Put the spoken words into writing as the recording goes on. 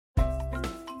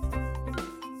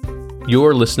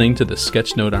You're listening to the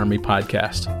Sketchnote Army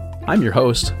podcast. I'm your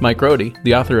host, Mike Rohde,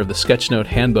 the author of the Sketchnote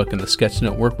Handbook and the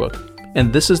Sketchnote Workbook,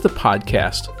 and this is the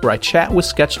podcast where I chat with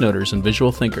sketchnoters and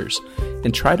visual thinkers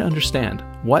and try to understand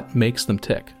what makes them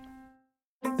tick.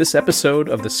 This episode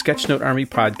of the Sketchnote Army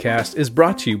podcast is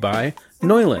brought to you by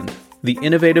Neuland, the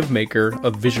innovative maker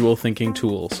of visual thinking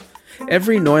tools.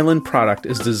 Every Neuland product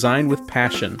is designed with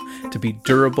passion to be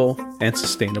durable and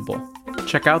sustainable.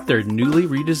 Check out their newly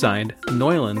redesigned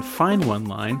Neuland Fine One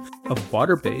line of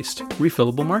water-based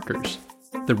refillable markers,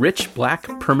 the rich black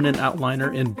permanent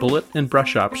outliner in bullet and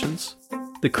brush options,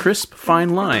 the crisp fine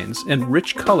lines and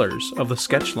rich colors of the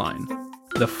sketch line,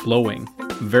 the flowing,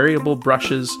 variable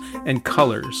brushes and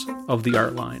colors of the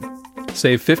art line.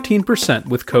 Save 15%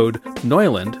 with code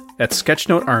Neuland at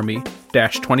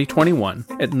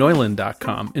sketchnotearmy-2021 at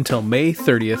neuland.com until May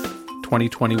 30th,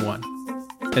 2021.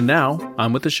 And now,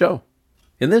 on with the show.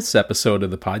 In this episode of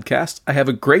the podcast, I have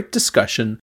a great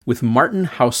discussion with Martin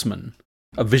Hausmann,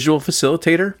 a visual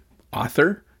facilitator,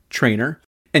 author, trainer,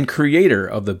 and creator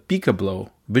of the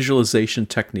Beakablow visualization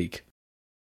technique.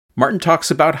 Martin talks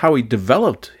about how he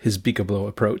developed his Beakablow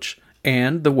approach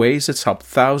and the ways it's helped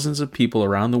thousands of people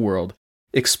around the world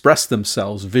express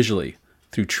themselves visually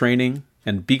through training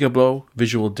and Beakablow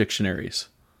visual dictionaries.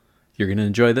 You're going to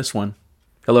enjoy this one.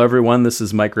 Hello, everyone. This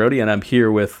is Mike Rohde, and I'm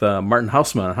here with Martin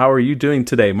Hausmann. How are you doing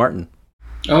today, Martin?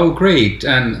 Oh, great.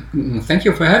 And thank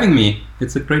you for having me.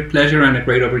 It's a great pleasure and a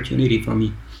great opportunity for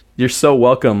me. You're so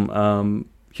welcome.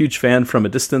 Huge fan from a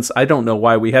distance. I don't know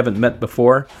why we haven't met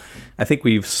before. I think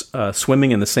we've swimming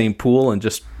in the same pool and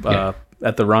just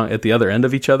at the other end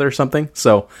of each other or something.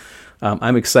 So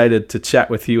I'm excited to chat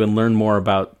with you and learn more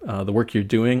about the work you're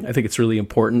doing. I think it's really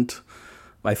important.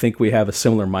 I think we have a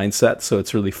similar mindset, so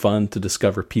it's really fun to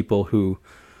discover people who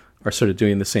are sort of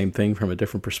doing the same thing from a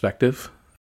different perspective.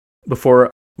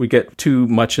 Before we get too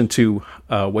much into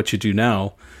what you do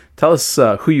now, tell us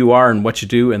who you are and what you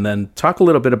do, and then talk a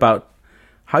little bit about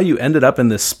how you ended up in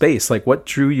this space. Like, what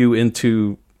drew you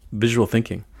into visual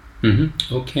thinking?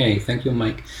 Mm-hmm. Okay, thank you,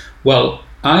 Mike. Well,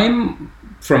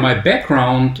 from my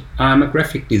background, I'm a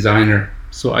graphic designer.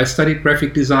 So I studied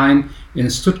graphic design in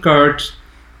Stuttgart,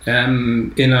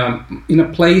 in a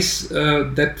place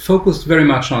that focused very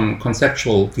much on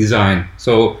conceptual design.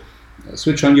 So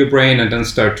switch on your brain and then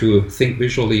start to think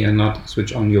visually, and not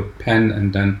switch on your pen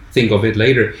and then think of it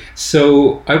later.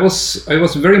 So I was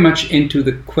very much into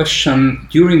the question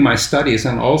during my studies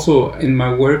and also in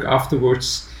my work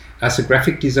afterwards as a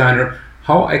graphic designer,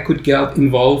 how I could get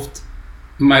involved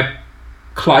my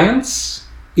clients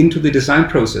into the design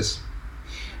process.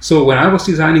 So when I was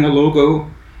designing a logo,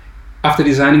 after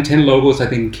designing 10 logos, I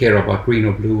didn't care about green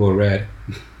or blue or red.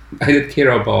 I did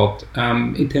care about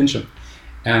intention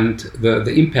and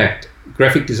the impact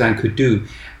graphic design could do.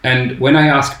 And when I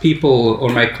asked people or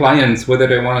my clients whether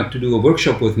they wanted to do a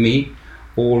workshop with me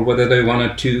or whether they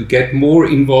wanted to get more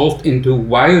involved into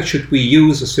why should we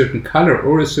use a certain color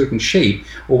or a certain shape,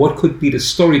 or what could be the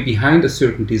story behind a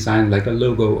certain design, like a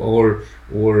logo or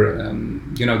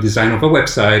design of a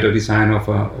website or design of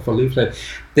a leaflet,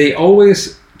 they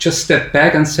always just stepped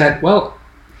back and said, well,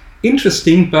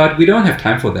 interesting, but we don't have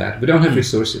time for that. We don't have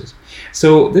resources.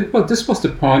 So this was the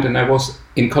point, and I was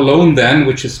in Cologne then,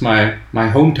 which is my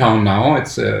hometown now.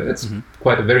 It's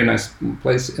quite a very nice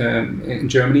place in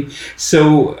Germany.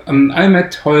 So I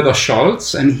met Holger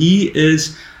Scholz, and he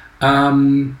is,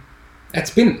 it's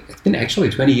been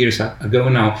actually 20 years ago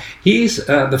now. He is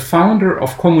the founder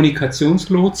of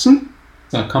Kommunikationslotsen,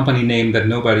 a company name that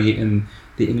nobody in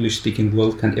the English-speaking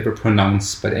world can ever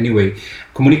pronounce. But anyway,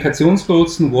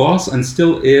 Kommunikationslotsen was and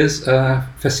still is a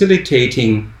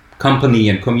facilitating company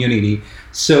and community.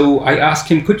 So I asked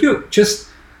him, could you just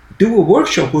do a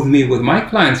workshop with me, with my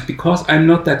clients, because I'm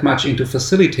not that much into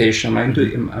facilitation. I'm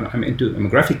a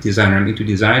graphic designer, I'm into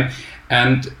design,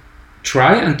 and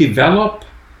try and develop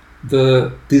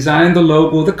the design, the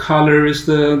logo, the colors,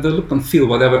 the look and feel,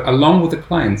 whatever, along with the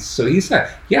clients. So he said,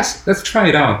 yes, let's try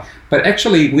it out. But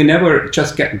actually, we never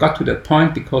just got to that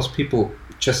point because people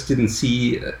just didn't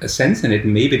see a sense in it.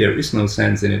 Maybe there is no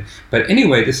sense in it. But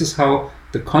anyway, this is how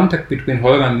the contact between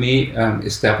Holger and me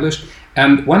established.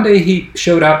 And one day he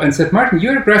showed up and said, Martin,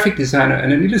 you're a graphic designer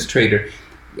and an illustrator.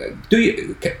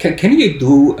 Can you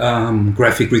do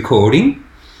graphic recording?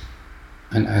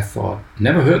 And I thought,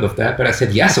 never heard of that, but I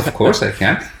said, yes, of course I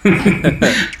can.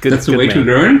 That's a way to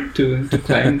learn, to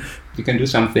claim you can do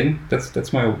something.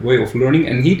 That's my way of learning.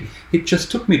 And he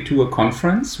just took me to a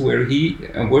conference where he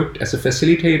worked as a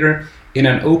facilitator in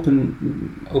an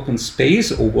open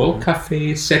space or world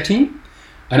cafe setting.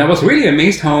 And I was really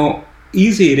amazed how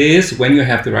easy it is when you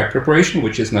have the right preparation,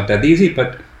 which is not that easy,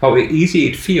 but how easy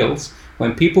it feels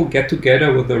when people get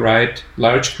together with the right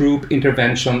large group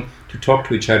intervention to talk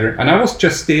to each other. And I was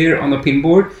just there on the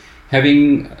pinboard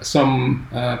having some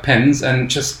pens and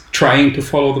just trying to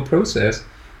follow the process.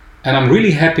 And I'm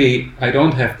really happy I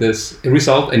don't have this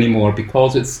result anymore,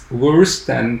 because it's worse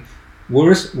than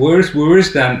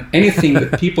anything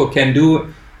that people can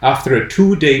do after a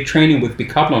 2-day training with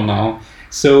Bicablo now.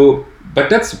 So, but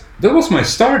that was my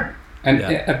start. And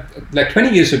like 20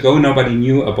 years ago, nobody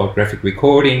knew about graphic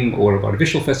recording or about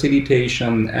visual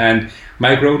facilitation, and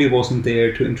Mike Rohde wasn't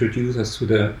there to introduce us to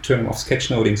the term of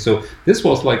sketchnoting. So this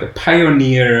was like a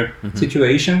pioneer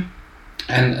situation.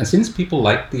 And since people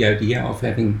liked the idea of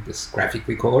having this graphic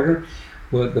recorder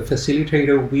with the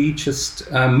facilitator, we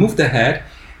just moved ahead.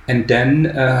 And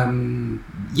then,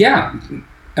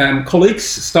 colleagues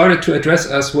started to address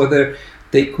us whether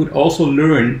they could also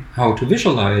learn how to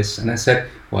visualize. And I said,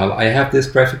 well, I have this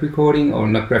graphic recording, or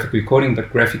not graphic recording,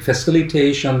 but graphic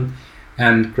facilitation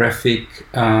and graphic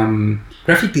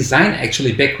design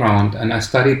actually background. And I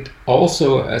studied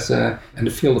also in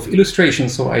the field of illustration,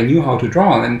 so I knew how to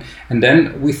draw. And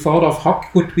then we thought of how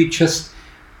could we just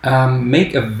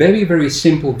make a very, very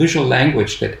simple visual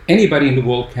language that anybody in the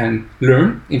world can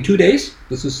learn in 2 days.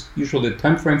 This is usually the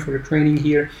time frame for the training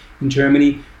here in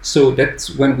Germany. So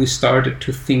that's when we started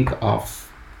to think of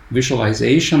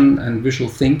visualization and visual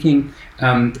thinking.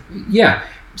 And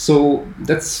so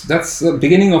that's the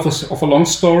beginning of a long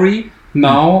story.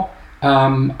 Now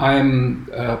I'm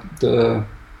the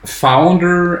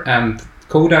founder and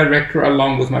co-director,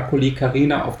 along with my colleague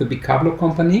Karina, of the Bicablo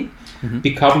company.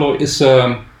 Bicablo is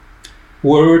a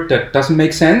word that doesn't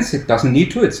make sense. It doesn't need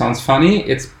to. It sounds funny.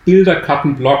 It's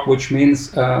Bilderkartenblock, which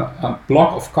means a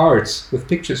block of cards with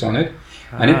pictures on it.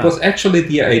 And it was actually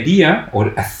the idea,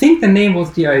 or I think the name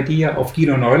was the idea of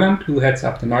Guido Neuland, who heads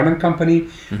up the Neuland company,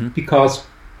 because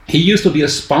he used to be a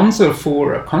sponsor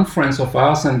for a conference of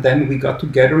us, and then we got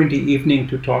together in the evening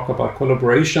to talk about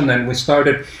collaboration, and we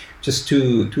started just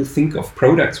to think of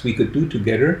products we could do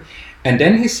together. And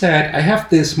then he said, I have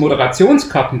this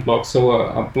Moderationskartenblock, so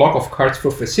a block of cards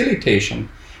for facilitation.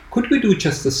 Could we do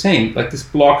just the same, like this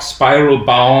block, spiral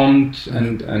bound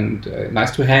and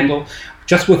nice to handle,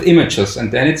 just with images?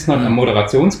 And then it's not a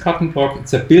Moderationskartenblock,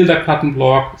 it's a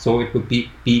Bilderkartenblock, so it would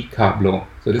be Bicablo.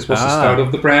 So this was the start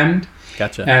of the brand.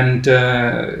 Gotcha. And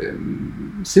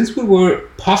since we were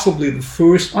possibly the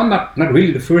first, not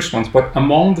really the first ones, but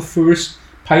among the first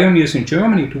pioneers in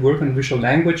Germany to work on visual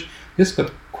language, this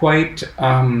got quite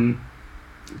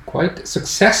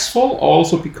successful,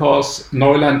 also because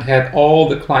Neuland had all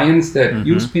the clients that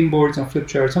use pinboards and flip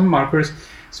charts and markers.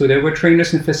 So they were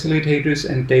trainers and facilitators,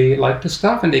 and they liked the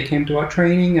stuff, and they came to our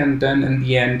training. And then in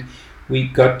the end, we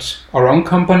got our own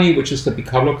company, which is the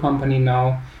Bicablo company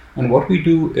now. And what we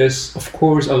do is, of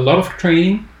course, a lot of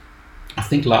training. I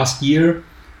think last year,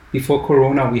 before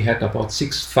Corona, we had about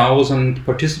 6,000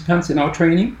 participants in our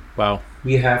training. Wow.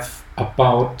 We have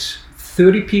about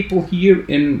 30 people here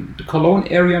in the Cologne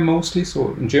area mostly,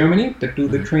 so in Germany, that do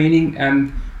the training,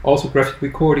 and also graphic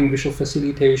recording, visual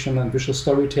facilitation, and visual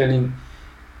storytelling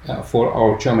for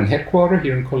our German headquarters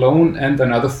here in Cologne, and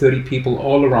another 30 people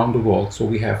all around the world. So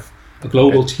we have a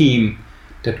global team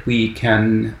that we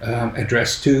can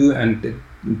address to, and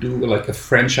do like a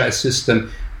franchise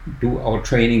system, do our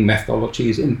training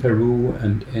methodologies in Peru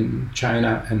and in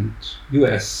China and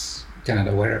US,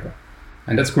 Canada, wherever.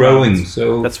 And that's growing.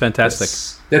 So that's fantastic.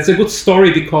 That's a good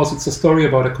story, because it's a story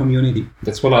about a community.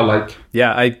 That's what I like.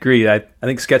 Yeah, I agree. I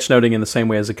think sketchnoting in the same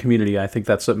way as a community, I think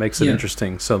that's what makes it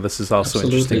interesting. So this is also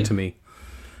interesting to me,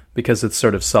 because it's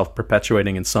sort of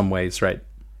self-perpetuating in some ways, right?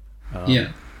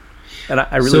 And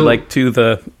I really like too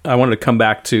I wanted to come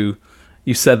back to,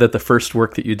 you said that the first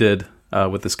work that you did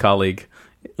with this colleague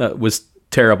was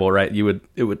terrible, right? You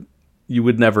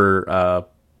would never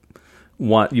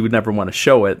want to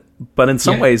show it, but in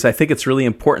some ways I think it's really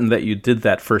important that you did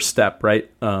that first step, right?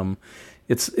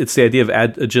 It's the idea of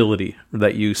agility,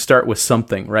 that you start with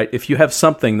something, right? If you have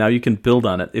something, now you can build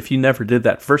on it. If you never did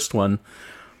that first one,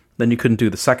 then you couldn't do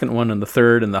the second one and the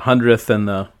third and the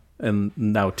 100th and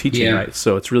now teaching, right?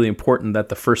 So it's really important that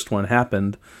the first one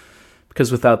happened,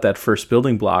 because without that first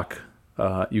building block,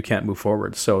 you can't move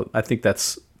forward. So I think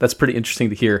that's pretty interesting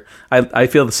to hear. I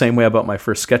feel the same way about my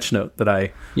first sketchnote,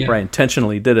 that where I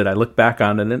intentionally did it. I look back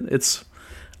on it and it's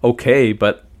okay,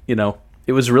 but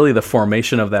it was really the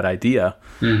formation of that idea.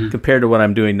 Compared to what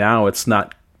I'm doing now, it's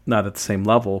not at the same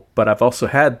level, but I've also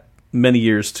had many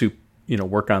years to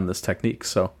work on this technique.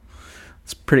 So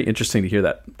it's pretty interesting to hear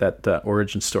that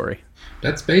origin story.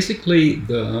 That's basically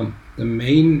the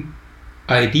main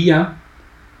idea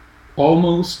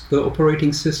almost the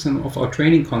operating system of our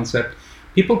training concept.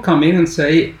 People come in and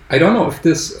say, I don't know if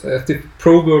the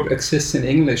proverb exists in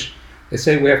English. They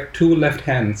say we have two left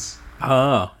hands.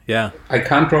 Oh, yeah. I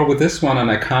can't draw with this one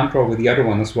and I can't draw with the other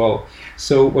one as well.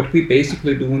 So what we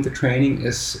basically do in the training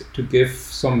is to give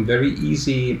some very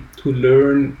easy to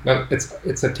learn, well,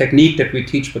 it's a technique that we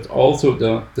teach, but also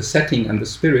the setting and the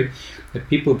spirit, that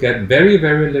people get very,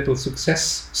 very little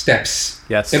success steps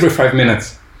every 5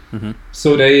 minutes. Mm-hmm.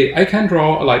 So I can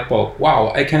draw a light bulb.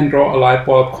 Wow, I can draw a light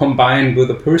bulb combined with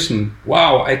a person.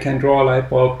 Wow, I can draw a light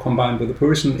bulb combined with a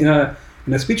person in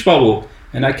a speech bubble.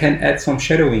 And I can add some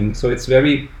shadowing. So it's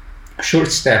very short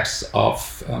steps of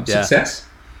success.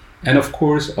 And of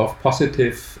course of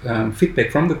positive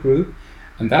feedback from the group.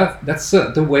 And that's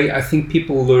the way I think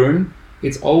people learn.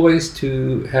 It's always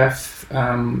to have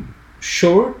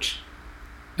short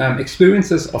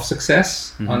experiences of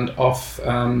success and of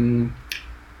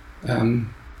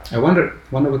I wonder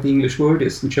what the English word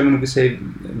is. In German we say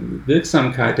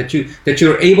Wirksamkeit, that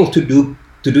you're able to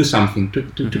do something,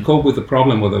 to cope with the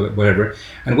problem or whatever.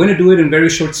 And when you do it in very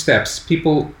short steps,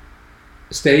 people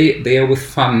stay there with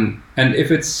fun. And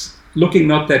if it's looking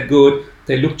not that good,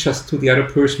 they look just to the other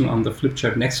person on the flip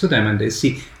chart next to them and they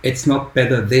see it's not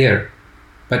better there.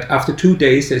 But after 2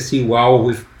 days, they see, wow,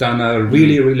 we've done a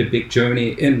really, really big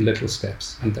journey in little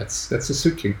steps. And that's a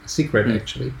secret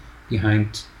actually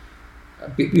behind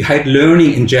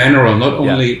learning in general, not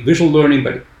only visual learning,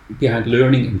 but behind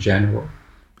learning in general.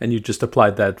 And you just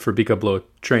applied that for BICA-Blow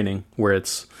training, where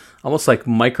it's almost like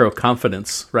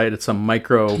micro-confidence, right? It's a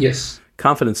micro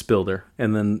confidence builder.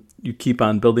 And then you keep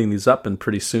on building these up, and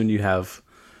pretty soon you have,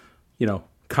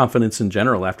 confidence in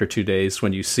general after 2 days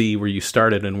when you see where you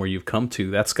started and where you've come to.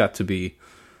 That's got to be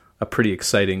a pretty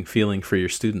exciting feeling for your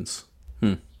students.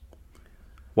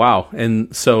 Wow.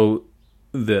 And so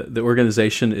the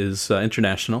organization is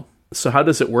international. So how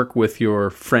does it work with your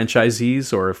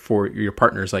franchisees, or for your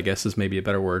partners, I guess is maybe a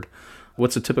better word?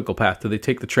 What's a typical path? Do they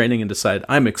take the training and decide,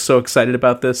 I'm so excited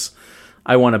about this,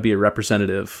 I want to be a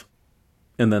representative,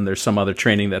 and then there's some other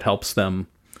training that helps them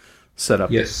set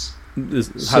up? Yes.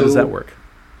 How does that work?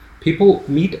 People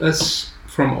meet us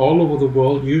from all over the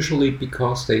world, usually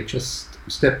because they just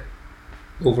step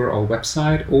over our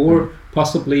website, or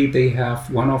possibly they have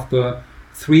one of the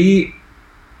 3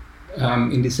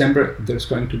 in December, there's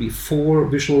going to be 4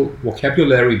 visual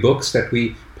vocabulary books that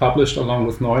we published along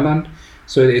with Neuland.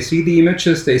 So they see the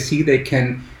images, they see they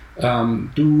can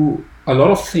do a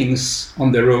lot of things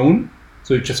on their own.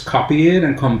 So you just copy it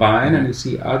and combine, and you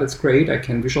see, that's great, I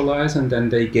can visualize, and then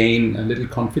they gain a little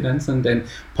confidence, and then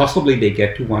possibly they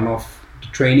get to one of the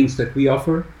trainings that we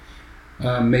offer.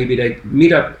 Maybe they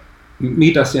meet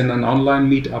us in an online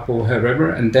meetup or wherever,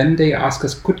 and then they ask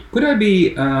us, could I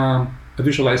be a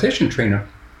visualization trainer?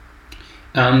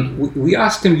 And we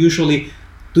ask them usually,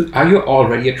 are you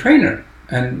already a trainer?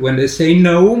 And when they say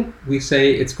no, we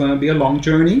say it's going to be a long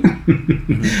journey.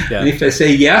 And if they say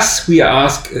yes, we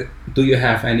ask, do you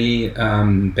have any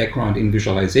background in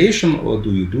visualization, or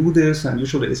do you do this? And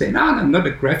usually they say, no, I'm not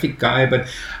a graphic guy, but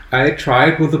I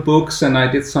tried with the books and I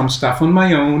did some stuff on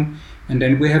my own. And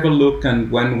then we have a look,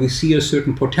 and when we see a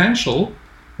certain potential,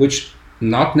 which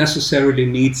not necessarily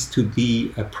needs to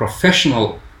be a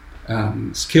professional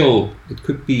skill. It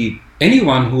could be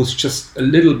anyone who's just a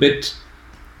little bit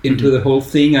into the whole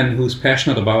thing and who's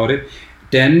passionate about it.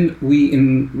 Then we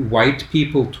invite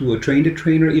people to a Train the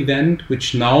Trainer event,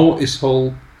 which now it's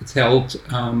held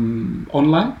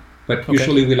online. But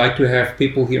usually we like to have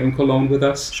people here in Cologne with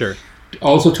us. Sure.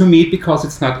 Also to meet, because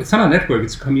it's not a network,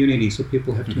 it's a community, so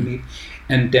people have to meet.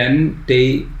 And then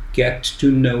they get to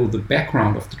know the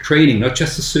background of the training, not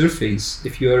just the surface.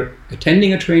 If you're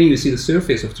attending a training, you see the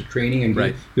surface of the training,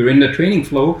 and you're in the training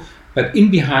flow. But in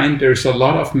behind, there's a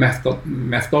lot of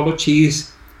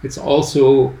methodologies. It's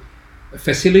also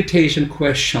facilitation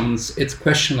questions. It's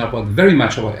very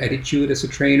much about attitude as a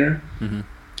trainer.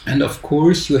 And of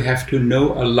course, you have to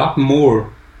know a lot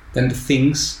more than the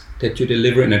things that you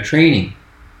deliver in a training,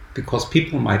 because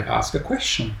people might ask a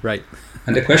question. Right.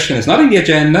 And the question is not in the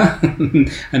agenda.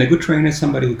 And a good trainer is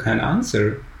somebody who can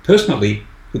answer personally,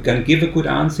 who can give a good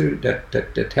answer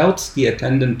that helps the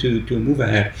attendant to move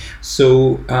ahead.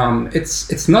 So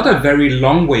it's not a very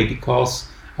long way, because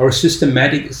our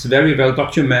systematic is very well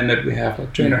documented. We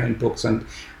have trainer handbooks and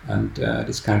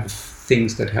this kind of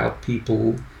things that help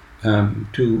people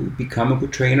to become a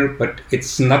good trainer. But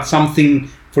it's not something,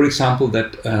 for example,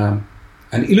 that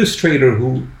an illustrator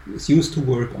who is used to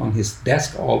work on his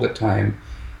desk all the time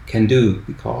can do,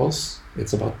 because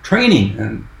it's about training,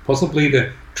 and possibly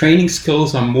the training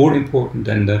skills are more important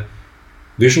than the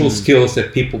visual skills that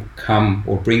people come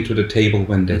or bring to the table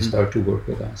when they start to work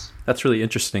with us. That's really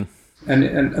interesting. And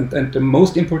the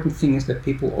most important thing is that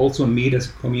people also meet as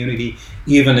a community,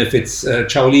 even if it's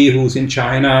Chao Li, who's in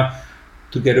China,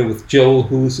 together with Jill,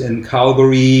 who's in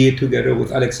Calgary, together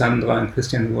with Alexandra and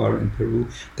Christian, who are in Peru.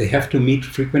 They have to meet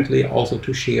frequently also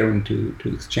to share and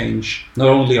to exchange, not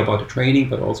only about the training,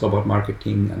 but also about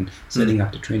marketing and setting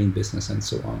up the training business and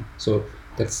so on. So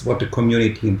that's what the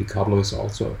community in Vocablo is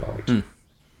also about.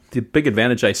 The big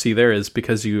advantage I see there is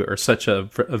because you are such a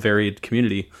varied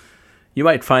community, you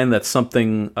might find that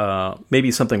something,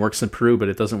 maybe something works in Peru, but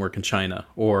it doesn't work in China.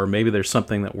 Or maybe there's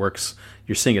something that works,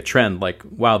 you're seeing a trend like,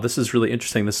 wow, this is really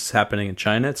interesting. This is happening in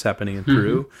China. It's happening in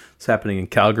Peru. It's happening in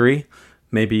Calgary.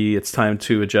 Maybe it's time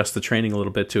to adjust the training a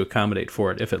little bit to accommodate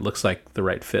for it if it looks like the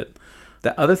right fit.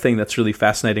 The other thing that's really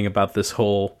fascinating about this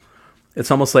whole,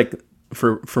 it's almost like,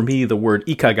 for me, the word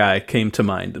ikigai came to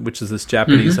mind, which is this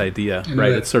Japanese idea,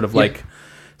 right? It's sort of like,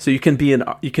 so you can be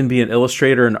an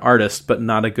illustrator, an artist, but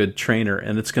not a good trainer,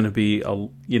 and it's going to be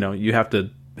you have to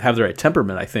have the right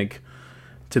temperament, I think,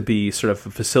 to be sort of a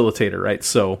facilitator, right?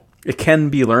 So it can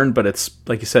be learned, but it's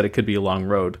like you said, it could be a long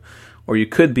road, or you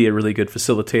could be a really good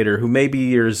facilitator who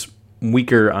maybe is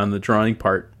weaker on the drawing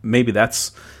part. Maybe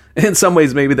that's in some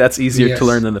ways maybe that's easier to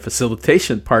learn than the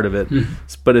facilitation part of it,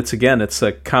 but it's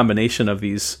a combination of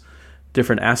these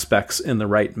different aspects in the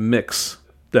right mix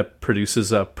that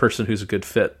produces a person who's a good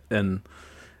fit. And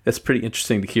it's pretty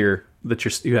interesting to hear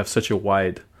that you have such a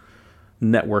wide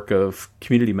network of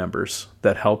community members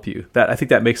that help you. That I think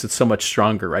that makes it so much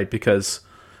stronger, right? Because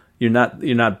you're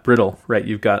not brittle, right?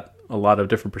 You've got a lot of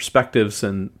different perspectives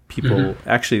and people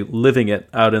actually living it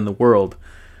out in the world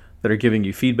that are giving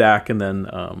you feedback and then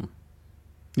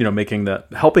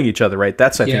helping each other, right?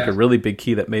 That's I think a really big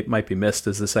key that might be missed,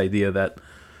 is this idea that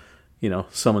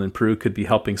someone in Peru could be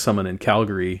helping someone in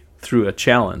Calgary through a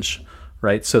challenge,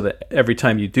 right? So that every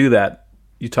time you do that,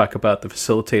 you talk about the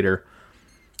facilitator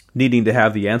needing to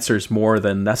have the answers more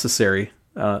than necessary.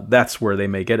 That's where they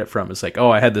may get it from. It's like,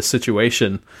 oh, I had this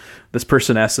situation. This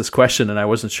person asked this question and I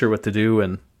wasn't sure what to do.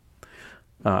 And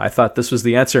I thought this was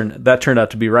the answer and that turned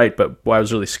out to be right. But I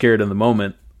was really scared in the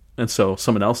moment. And so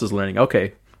someone else is learning,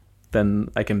 okay, then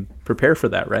I can prepare for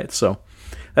that, right? So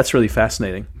that's really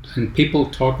fascinating. And people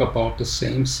talk about the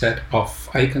same set of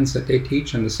icons that they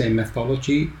teach and the same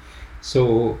methodology.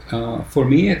 So for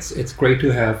me, it's great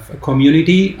to have a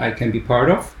community I can be part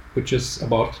of, which is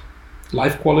about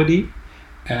life quality.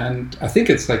 And I think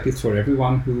it's like this for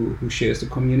everyone who shares the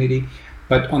community.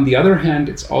 But on the other hand,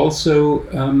 it's also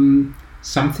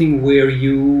something where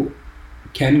you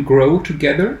can grow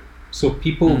together. So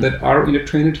people that are in a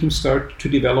trainer team start to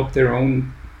develop their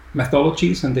own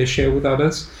methodologies and they share with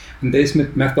others. And these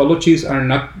methodologies are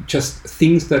not just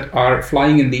things that are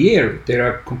flying in the air. They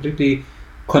are completely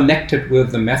connected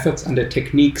with the methods and the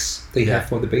techniques they have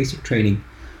for the basic training.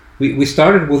 We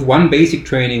started with one basic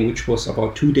training, which was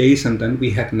about 2 days, and then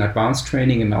we had an advanced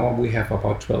training, and now we have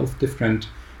about 12 different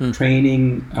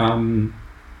training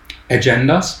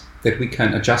agendas that we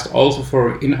can adjust also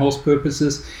for in-house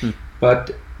purposes.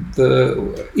 But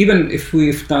even if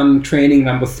we've done training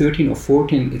number 13 or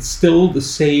 14, it's still the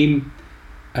same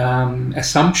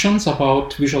assumptions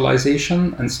about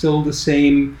visualization and still the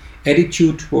same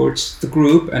attitude towards the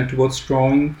group and towards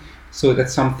drawing. So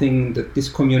that's something that this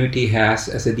community has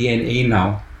as a DNA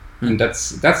now. And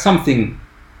that's something,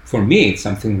 for me, it's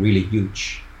something really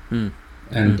huge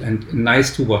and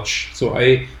nice to watch. So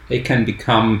I can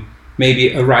become maybe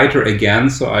a writer again.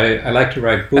 So I like to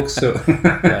write books. So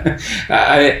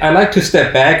I like to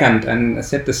step back and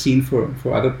set the scene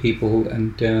for other people.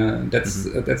 And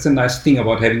that's a nice thing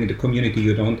about having the community.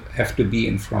 You don't have to be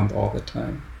in front all the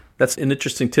time. That's an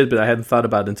interesting tidbit I hadn't thought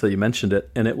about until you mentioned it.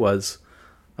 And it was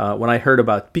when I heard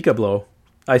about Vocablo,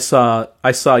 I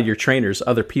saw your trainers,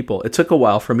 other people. It took a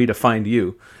while for me to find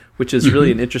you, which is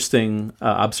really an interesting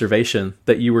observation,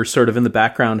 that you were sort of in the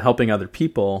background helping other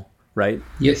people, right?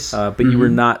 Yes. But you were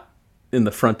not in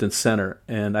the front and center.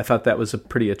 And I thought that was a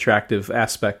pretty attractive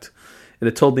aspect. And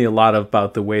it told me a lot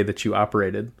about the way that you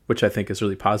operated, which I think is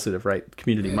really positive, right?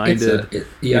 Community-minded.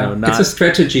 It's a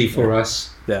strategy for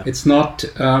us. Yeah. It's not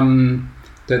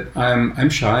that I'm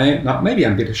shy. Not maybe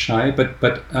I'm a bit shy, but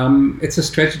it's a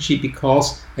strategy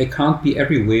because I can't be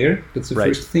everywhere. That's the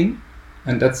first thing,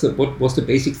 and that's what was the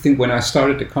basic thing when I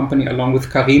started the company along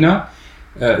with Karina.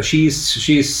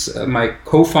 She's my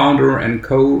co-founder and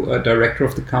co-director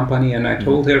of the company, and I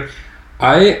told her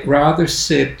I rather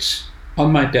sit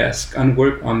on my desk and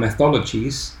work on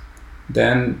methodologies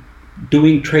than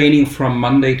doing training from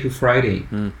Monday to Friday.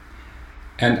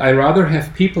 And I rather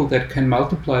have people that can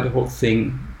multiply the whole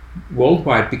thing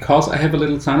worldwide because I have a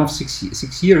little son of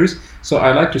 6 years, so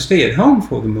I like to stay at home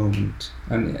for the moment.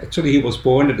 And actually, he was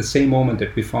born at the same moment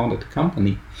that we founded the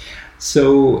company.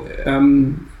 So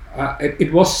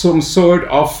it was some sort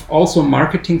of also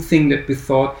marketing thing that we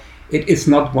thought it is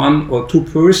not 1 or 2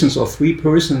 persons or 3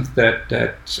 persons that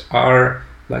are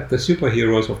like the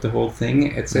superheroes of the whole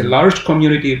thing. It's a large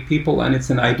community of people, and it's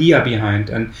an idea behind.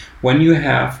 And when you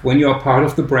are part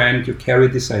of the brand, you carry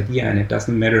this idea, and it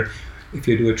doesn't matter if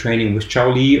you do a training with Chao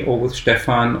Li or with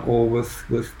Stefan or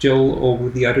with Jill or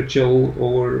with the other Jill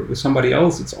or with somebody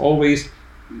else. It's always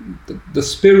the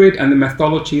spirit and the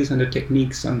methodologies and the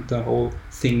techniques and the whole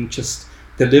thing just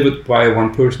delivered by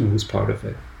one person who's part of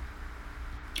it.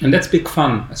 And that's big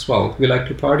fun as well. We like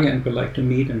to party, and we like to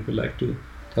meet, and we like to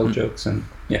tell jokes, and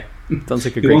yeah. Sounds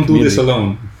like a you great won't community. do this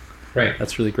alone. Right.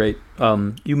 That's really great.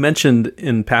 You mentioned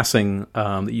in passing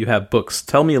that you have books.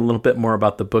 Tell me a little bit more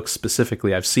about the books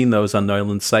specifically. I've seen those on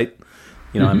Neuland's site.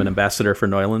 I'm an ambassador for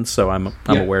Neuland, so I'm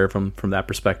aware of them from that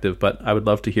perspective. But I would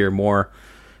love to hear more.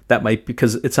 That might,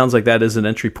 because it sounds like that is an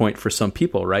entry point for some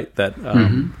people, right? That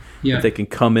that they can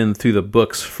come in through the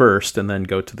books first and then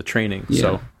go to the training. Yeah.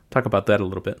 So talk about that a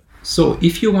little bit. So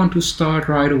if you want to start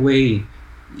right away,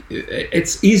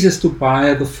 it's easiest to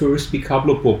buy the first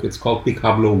Bicablo book. It's called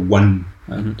Bicablo 1,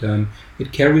 and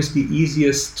it carries the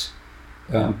easiest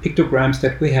pictograms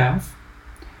that we have.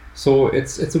 So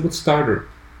it's a good starter.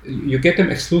 You get them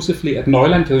exclusively at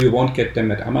Neuland, so you won't get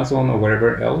them at Amazon or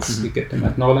wherever else. You get them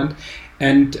at Neuland.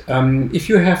 And if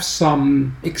you have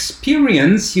some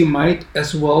experience, you might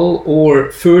as well,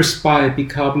 or first buy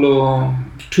Bicablo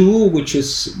 2, which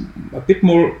is a bit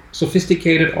more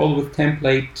sophisticated, all with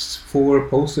templates for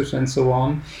posters and so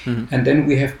on. And then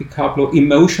we have Bicablo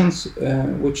Emotions,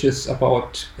 which is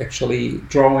about actually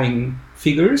drawing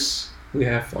figures. We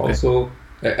have also,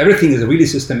 everything is really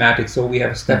systematic, so we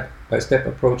have a step-by-step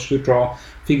approach to draw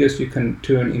figures you can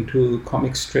turn into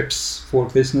comic strips for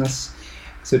business.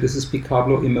 So this is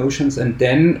Bicablo Emotions, and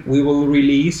then we will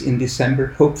release in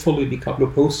December, hopefully, Bicablo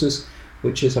Posters,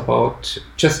 which is about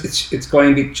it's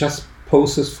going to be just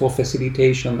posters for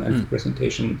facilitation and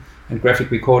presentation and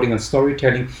graphic recording and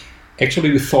storytelling.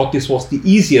 Actually, we thought this was the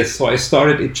easiest, so I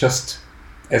started it just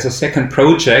as a second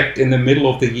project in the middle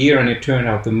of the year, and it turned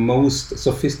out the most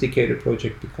sophisticated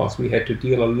project because we had to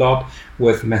deal a lot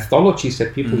with methodologies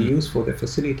that people use for their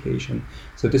facilitation.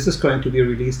 So this is going to be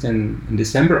released in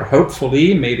December,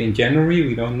 hopefully, maybe in January.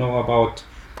 We don't know about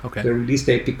the release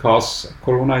date because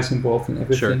Corona is involved in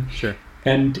everything. Sure.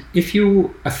 And if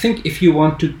you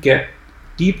want to get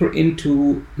deeper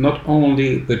into not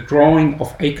only the drawing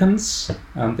of icons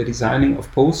and the designing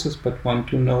of posters, but want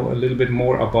to know a little bit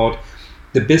more about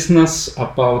the business,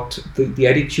 about the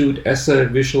attitude as a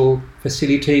visual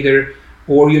facilitator,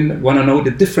 or you want to know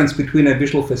the difference between a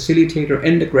visual facilitator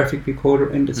and a graphic recorder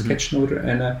and a sketchnoter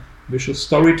and a visual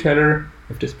storyteller,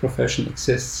 if this profession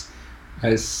exists,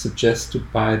 I suggest to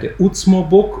buy the Uzmo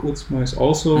book. Uzmo is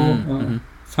also a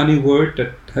funny word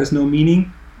that has no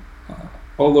meaning,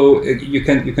 although you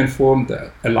can form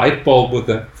a light bulb with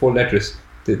the 4 letters.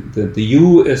 The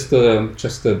U is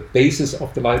just the basis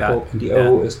of the light bulb, and the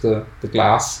O is the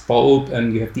glass bulb,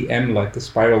 and you have the M like the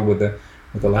spiral with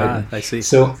the light. I see.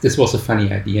 So this was a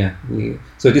funny idea.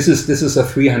 So this is a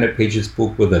 300 pages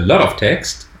book with a lot of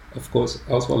text, of course,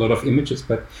 also a lot of images.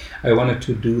 But I wanted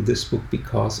to do this book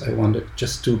because I wanted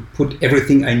just to put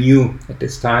everything I knew at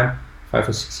this time, 5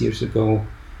 or 6 years ago,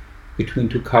 between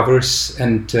 2 covers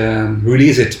and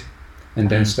release it, and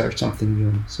then start something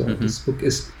new. So this book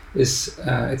is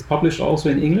it's published also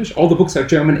in English. All the books are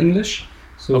German-English.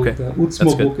 So the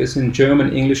Uzmo book is in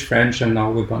German, English, French, and now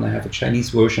we're going to have a Chinese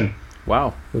version.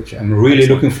 Wow. Which I'm really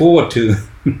looking forward to.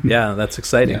 Yeah, that's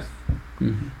exciting.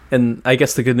 Yeah. And I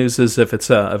guess the good news is if it's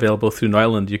available through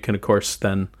Neuland, you can, of course,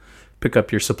 then pick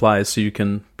up your supplies so you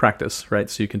can practice, right?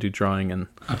 So you can do drawing and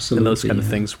those kind of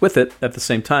things with it at the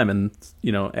same time, and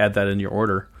add that in your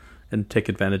order and take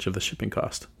advantage of the shipping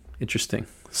cost. Interesting.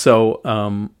 So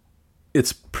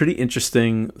it's pretty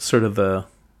interesting, sort of the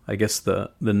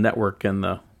network and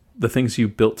the things you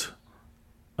built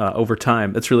over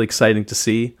time. It's really exciting to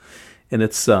see, and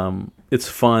it's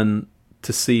fun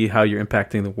to see how you're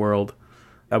impacting the world.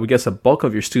 I would guess a bulk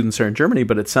of your students are in Germany,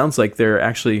 but it sounds like they're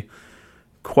actually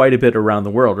quite a bit around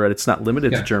the world, right? It's not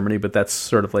limited to Germany, but that's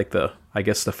sort of like the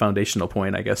foundational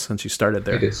point, I guess, since you started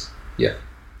there. It is, yeah.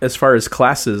 As far as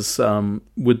classes, how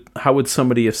would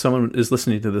somebody, if someone is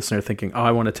listening to this and they're thinking,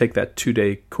 I want to take that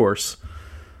 2-day course,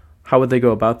 how would they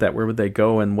go about that? Where would they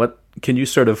go? And what can you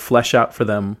sort of flesh out for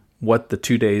them what the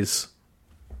 2 days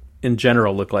in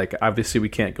general look like? Obviously, we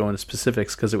can't go into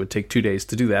specifics because it would take 2 days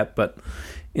to do that. But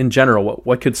in general,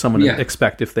 what could someone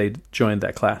expect if they joined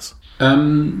that class?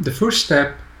 The first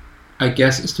step, I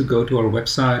guess, is to go to our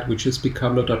website, which is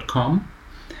bicablo.com.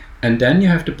 And then you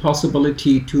have the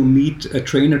possibility to meet a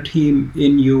trainer team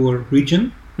in your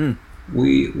region.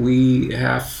 We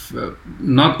have,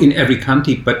 not in every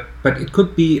country, but it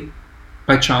could be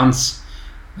by chance,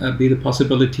 be the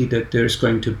possibility that there's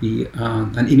going to be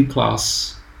an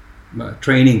in-class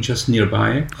training just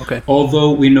nearby. Okay.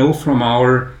 Although we know from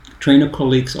our trainer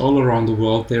colleagues all around the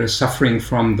world, they're suffering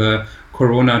from the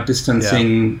Corona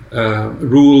distancing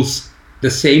rules the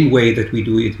same way that we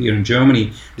do it here in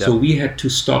Germany. So we had to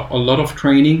stop a lot of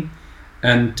training,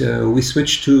 and we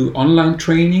switched to online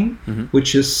training,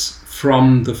 which is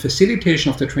from the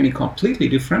facilitation of the training completely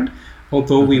different,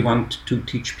 although we want to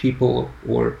teach people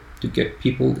or to get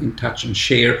people in touch and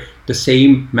share the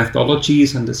same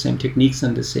methodologies and the same techniques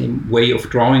and the same way of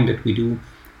drawing that we do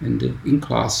in the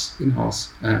in-class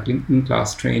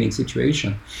training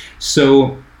situation.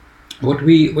 So what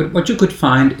you could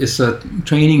find is a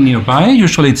training nearby.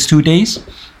 Usually it's 2 days,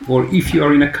 or if you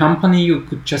are in a company, you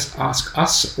could just ask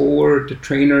us or the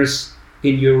trainers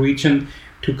in your region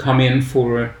to come in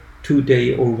for a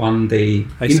 2-day or 1-day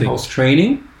in-house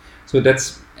training. So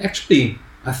that's actually,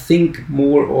 I think,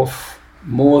 more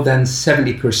than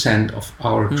 70% of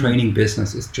our training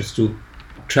business is just to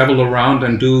travel around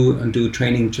and do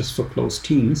training just for close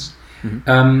teams.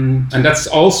 And that's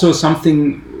also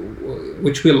something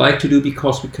which we like to do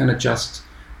because we can adjust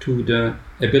to the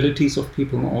abilities of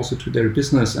people and also to their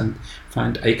business, and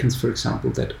find icons, for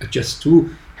example, that adjust to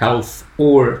health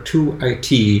or to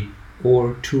IT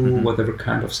or to whatever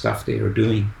kind of stuff they are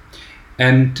doing.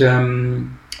 And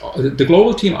the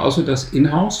global team also does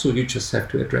in-house, so you just have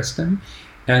to address them.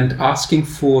 And asking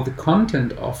for the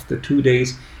content of the 2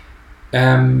 days,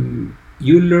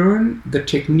 you learn the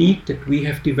technique that we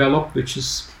have developed, which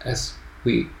is, as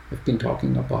we have been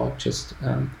talking about just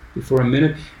before a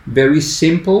minute, very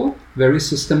simple, very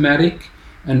systematic,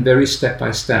 and very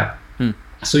step-by-step.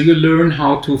 So you learn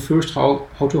how to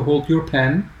hold your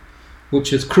pen,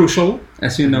 which is crucial,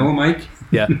 as you know, Mike.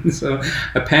 Yeah. So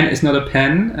a pen is not a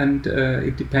pen, and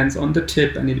it depends on the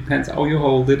tip, and it depends how you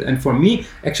hold it. And for me,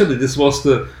 actually, this was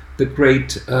the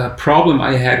great problem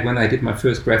I had when I did my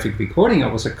first graphic recording. I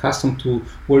was accustomed to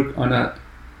work on a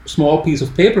small piece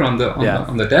of paper on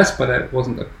the desk, but I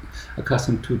wasn't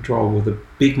accustomed to draw with a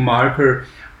big marker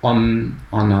on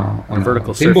a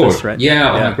vertical surface, right?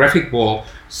 On a graphic wall.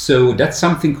 So that's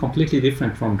something completely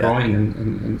different from drawing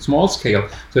in small scale.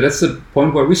 So that's the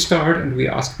point where we start, and we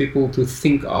ask people to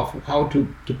think of how to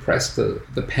press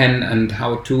the pen and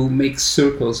how to make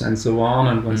circles and so on.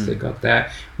 And once they got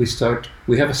that,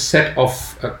 we have a set of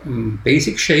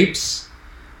basic shapes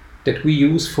that we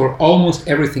use for almost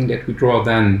everything that we draw.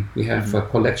 Then we have a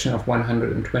collection of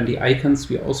 120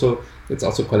 icons. It's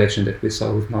also a collection that we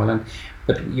sell with Neuland.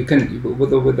 But you can,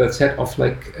 with a set of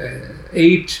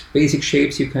 8 basic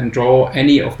shapes, you can draw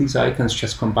any of these icons,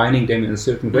 just combining them in a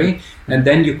certain way. And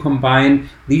then you combine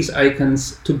these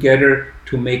icons together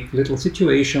to make little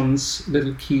situations,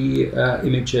 little key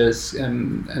images,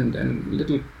 and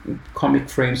little comic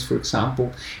frames, for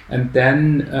example. And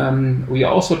then we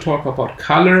also talk about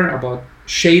color, about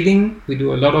shading. We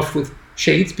do a lot with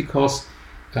shades because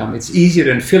it's easier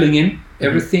than filling in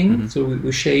everything. So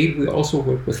we shade. We also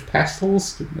work with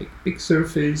pastels to make big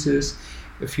surfaces.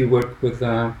 If you work with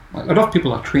a lot of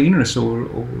people are trainers or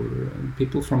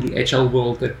people from the agile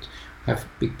world that have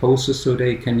big posters, so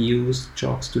they can use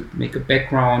chalks to make a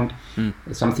background.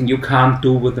 Something you can't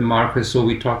do with the markers. So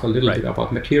we talk a little bit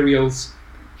about materials.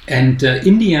 And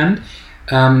in the end,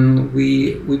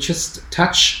 we just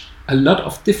touch a lot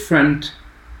of different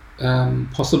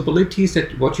possibilities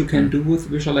that what you can do with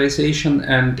visualization.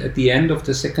 And at the end of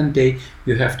the second day,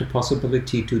 you have the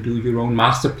possibility to do your own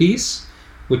masterpiece,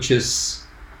 which is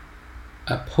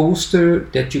a poster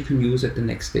that you can use at the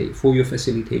next day for your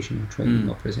facilitation or training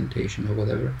or presentation or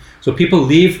whatever. So people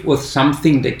leave with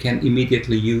something they can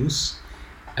immediately use,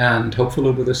 and hopefully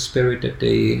with a spirit that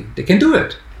they can do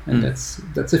it. And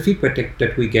that's a feedback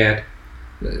that we get.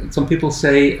 Some people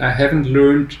say, I haven't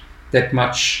learned that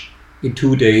much in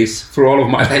 2 days for all of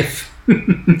my life.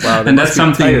 Wow, and that's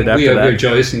something we are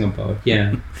rejoicing about.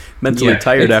 Yeah. Mentally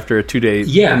tired after a 2 day.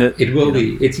 Yeah, it will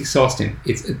be. It's exhausting.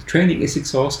 Training is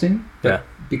exhausting,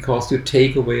 because you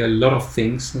take away a lot of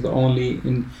things, not only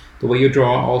in the way you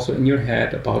draw, also in your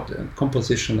head, about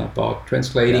composition, about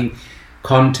translating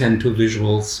content to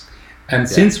visuals. And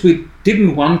since we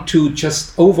didn't want to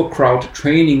just overcrowd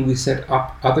training, we set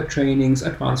up other trainings,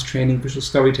 advanced training, visual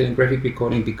storytelling, graphic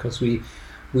recording, because we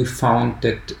found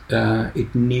that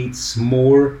it needs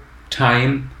more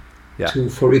time to,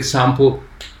 for example,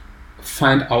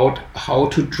 find out how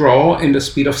to draw in the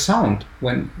speed of sound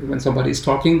when somebody is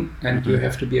talking, and you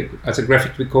have to be as a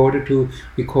graphic recorder to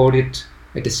record it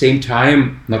at the same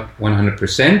time, not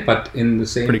 100%, but in the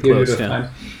same period of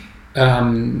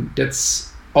time.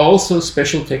 That's also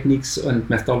special techniques and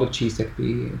methodologies that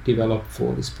we develop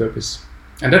for this purpose.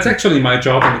 And that's actually my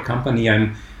job in the company.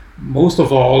 I'm most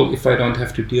of all, if I don't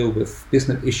have to deal with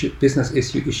business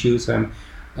issues, I'm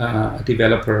a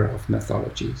developer of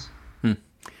methodologies.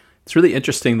 It's really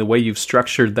interesting the way you've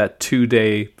structured that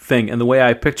 2-day thing, and the way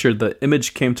I pictured the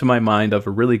image came to my mind of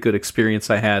a really good experience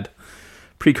I had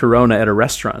pre-corona at a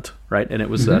restaurant, right? And it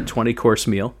was a 20-course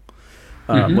meal.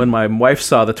 When my wife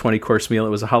saw the 20-course meal,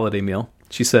 it was a holiday meal.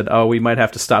 She said, "Oh, we might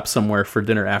have to stop somewhere for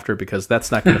dinner after because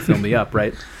that's not going to fill me up,"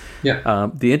 right? Yeah.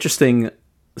 The interesting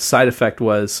side effect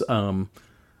was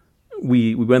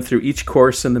we went through each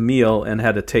course in the meal and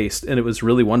had a taste, and it was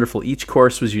really wonderful. Each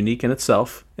course was unique in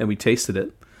itself, and we tasted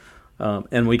it.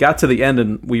 And we got to the end,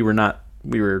 and we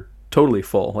were totally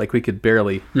full. Like, we could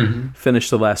barely finish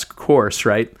the last course,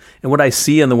 right? And what I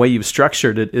see in the way you've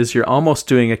structured it is you're almost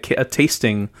doing a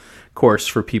tasting course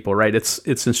for people, right? It's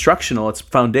instructional, it's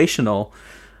foundational,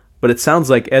 but it sounds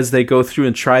like as they go through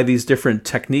and try these different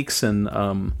techniques and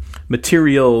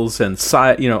materials and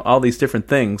all these different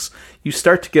things, you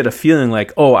start to get a feeling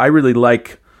like, oh, I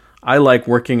like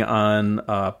working on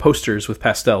posters with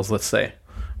pastels, let's say.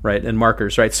 Right, and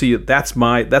markers, right? So that's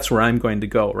where I'm going to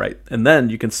go, right? And then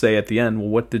you can say at the end, well,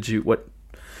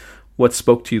 what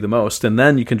spoke to you the most? And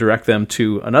then you can direct them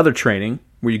to another training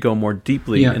where you go more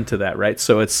deeply into that, right?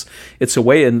 So it's a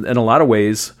way, in a lot of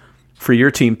ways, for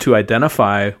your team to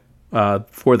identify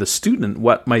for the student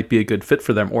what might be a good fit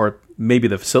for them, or maybe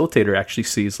the facilitator actually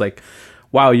sees like,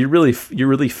 wow, you're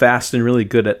really fast and really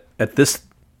good at this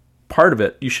part of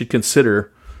it. You should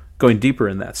consider going deeper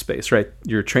in that space, right?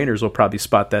 Your trainers will probably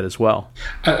spot that as well.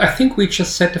 I think we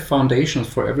just set the foundations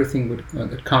for everything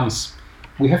that comes.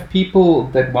 We have people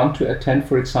that want to attend,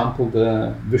 for example,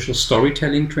 the visual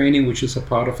storytelling training, which is a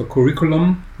part of a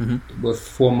curriculum with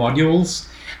 4 modules.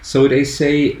 So they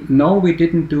say, no, we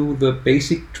didn't do the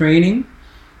basic training.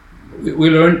 We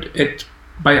learned it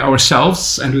by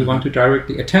ourselves, and we want to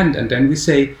directly attend. And then we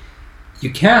say,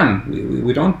 you can.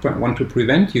 We don't want to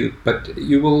prevent you, but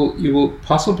you will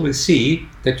possibly see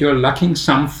that you're lacking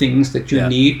some things that you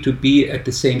need to be at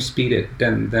the same speed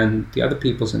than the other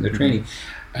people's in the training.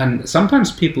 And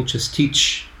sometimes people just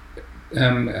teach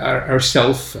are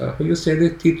self. How you say they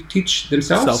teach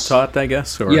themselves? Self-taught, I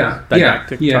guess, or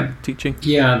didactic teaching.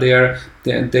 Yeah,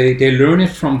 they learn it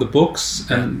from the books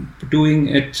and doing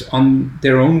it on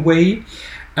their own way.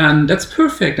 And that's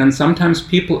perfect. And sometimes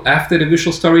people, after the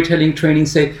visual storytelling training,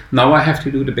 say, now I have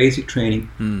to do the basic training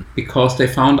because they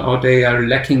found out they are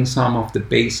lacking some of the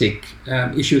basic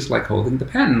issues like holding the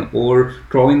pen or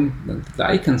drawing the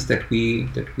icons that we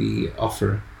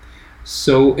offer.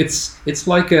 So it's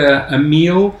like a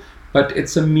meal, but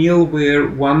it's a meal where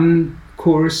one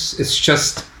course is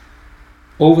just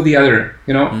over the other,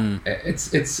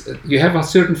 it's you have a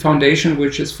certain foundation,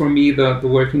 which is for me the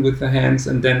working with the hands,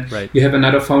 and then you have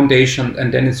another foundation,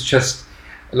 and then it's just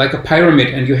like a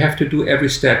pyramid, and you have to do every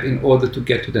step in order to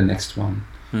get to the next one.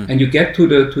 And you get to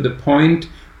the point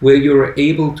where you're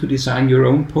able to design your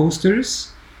own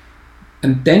posters,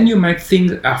 and then you might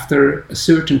think after a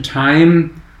certain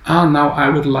time, now I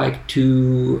would like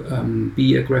to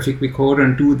be a graphic recorder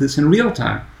and do this in real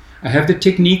time. I have the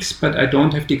techniques, but I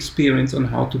don't have the experience on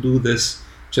how to do this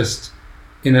just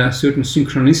in a certain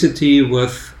synchronicity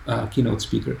with a keynote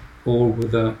speaker or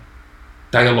with a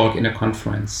dialogue in a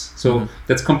conference. So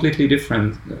that's completely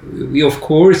different. We, of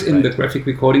course, in the graphic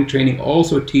recording training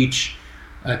also teach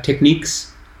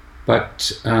techniques,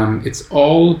 but it's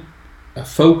all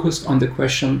focused on the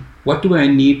question, what do I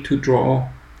need to draw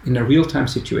in a real-time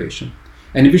situation?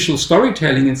 And in visual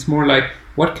storytelling, it's more like,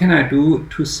 what can I do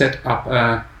to set up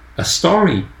a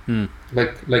story,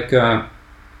 like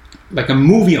a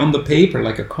movie on the paper,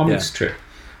 like a comic strip.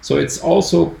 So it's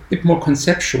also a bit more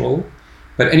conceptual.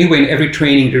 But anyway, in every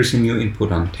training, there's a new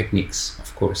input on techniques,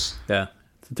 of course. Yeah,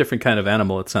 it's a different kind of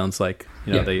animal, it sounds like.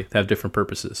 They have different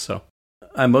purposes. So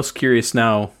I'm most curious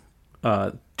now,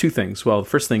 2 things. Well, the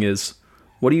first thing is,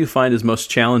 what do you find is most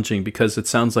challenging? Because it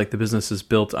sounds like the business is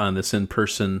built on this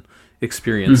in-person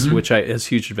experience, which has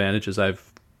huge advantages. I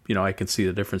can see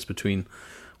the difference between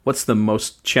what's the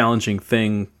most challenging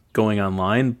thing going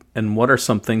online, and what are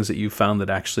some things that you found that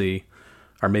actually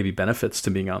are maybe benefits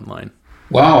to being online?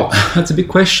 Wow, that's a big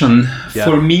question. Yeah.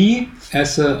 For me,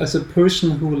 as a person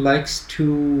who likes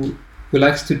to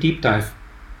deep dive,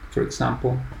 for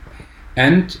example,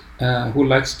 and who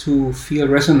likes to feel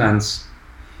resonance,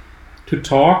 to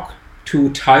talk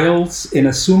to tiles in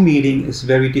a Zoom meeting is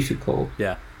very difficult.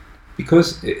 Yeah.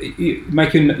 Because,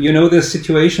 Mike, you know the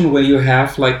situation where you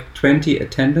have like 20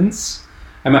 attendants.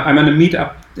 I'm on a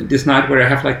meetup this night where I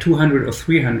have like 200 or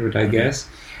 300, I guess.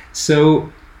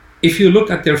 So if you look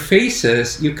at their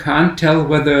faces, you can't tell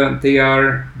whether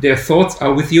their thoughts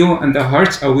are with you and their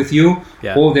hearts are with you,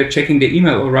 or they're checking the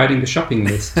email or writing the shopping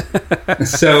list.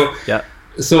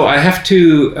 So I have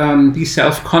to be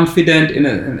self-confident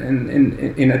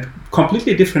in a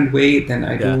completely different way than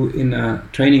I do in a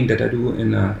training that I do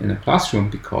in a classroom,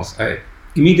 because I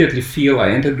immediately feel I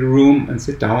enter the room and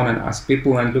sit down and ask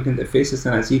people and look in their faces,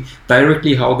 and I see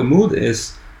directly how the mood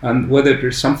is and whether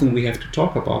there's something we have to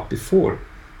talk about before.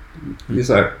 These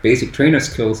are basic trainer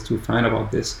skills to find out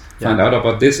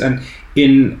about this. And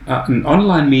in an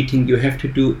online meeting, you have to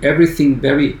do everything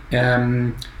very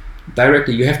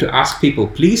directly. You have to ask people,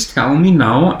 please tell me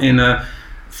now in a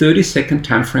 30-second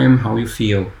time frame how you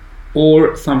feel,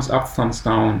 or thumbs up, thumbs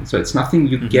down. So it's nothing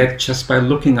you get just by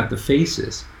looking at the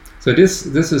faces. So this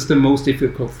is the most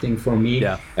difficult thing for me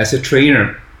as a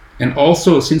trainer. And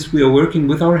also, since we are working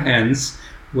with our hands,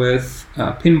 with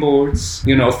pinboards,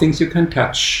 things you can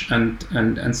touch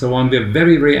and so on. We're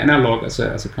very, very analog as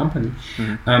a company.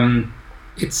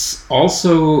 It's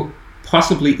also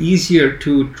possibly easier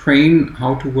to train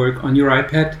how to work on your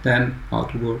iPad than how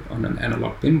to work on an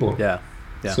analog pinboard.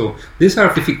 So these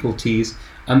are difficulties,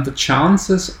 and the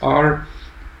chances are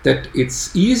that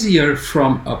it's easier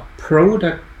from a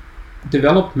product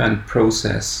development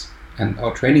process, and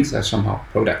our trainings are somehow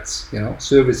products,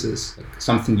 services, like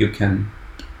something you can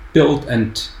build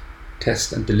and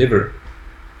test and deliver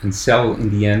and sell in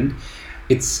the end.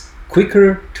 It's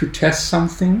quicker to test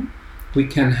something. We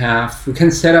can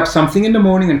set up something in the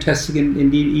morning and test it in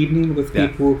the evening with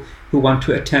people who want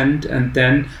to attend. And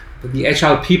then the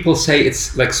agile people say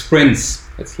it's like sprints.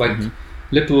 It's like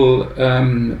little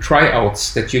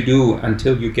tryouts that you do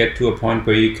until you get to a point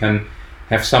where you can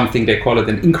have something, they call it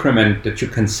an increment, that you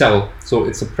can sell. So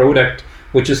it's a product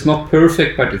which is not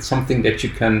perfect, but it's something that you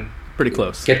can pretty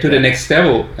close get to the next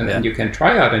level, and then you can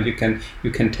try out and you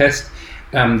can test.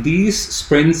 These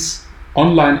sprints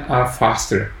online are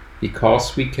faster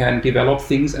because we can develop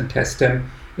things and test them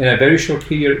in a very short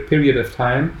period of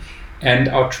time, and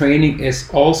our training is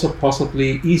also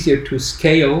possibly easier to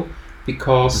scale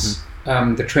because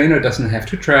the trainer doesn't have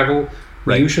to travel.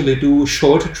 We usually do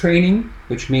shorter training,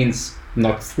 which means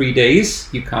not 3 days.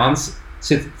 You can't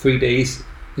sit 3 days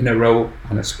in a row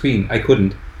on a screen. I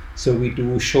couldn't. So we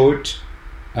do short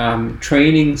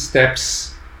training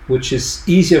steps, which is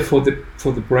easier for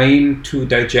the brain to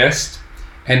digest,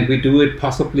 and we do it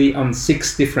possibly on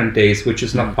 6 different days, which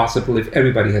is not possible if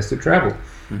everybody has to travel.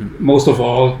 Most of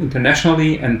all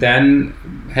internationally, and then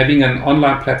having an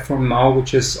online platform now,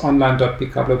 which is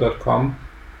online.picablo.com,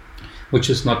 which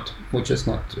is not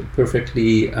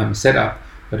perfectly set up,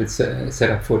 but it's set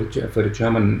up for the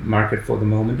German market for the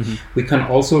moment. We can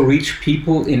also reach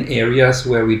people in areas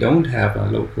where we don't have a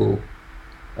local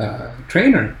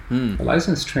trainer, a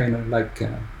licensed trainer, like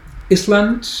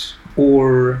Iceland,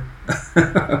 or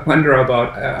wonder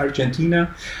about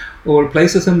Argentina, or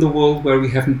places in the world where we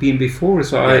haven't been before.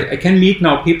 So I can meet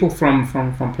now people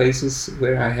from places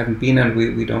where I haven't been, and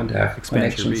we don't have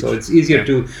connection. So it's easier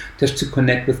to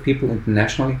connect with people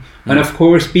internationally. And of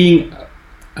course, being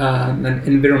an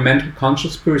environmental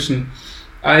conscious person,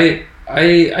 I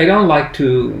don't like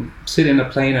to sit in a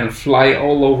plane and fly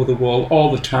all over the world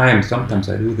all the time. Sometimes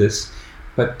I do this,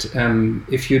 but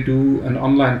if you do an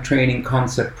online training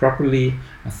concept properly,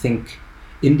 I think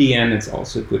in the end it's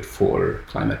also good for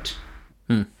climate.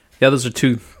 Yeah, those are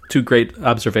two great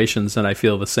observations, and I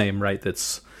feel the same. Right,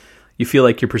 you feel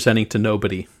like you're presenting to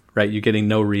nobody. Right, you're getting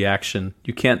no reaction.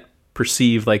 You can't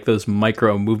perceive like those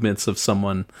micro movements of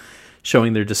someone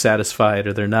showing they're dissatisfied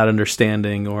or they're not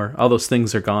understanding, or all those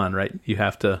things are gone, right? You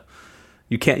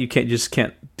just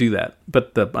can't do that.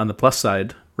 But on the plus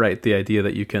side, right, the idea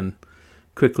that you can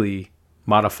quickly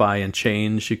modify and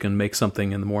change, you can make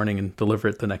something in the morning and deliver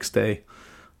it the next day.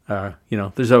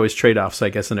 There's always trade-offs, I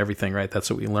guess, in everything, right? That's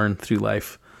what we learn through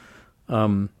life.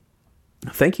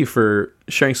 Thank you for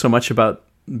sharing so much about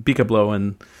Picablo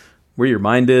and where your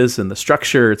mind is and the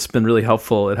structure. It's been really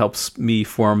helpful. It helps me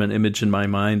form an image in my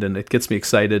mind, and it gets me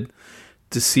excited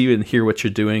to see and hear what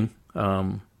you're doing,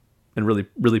 and really,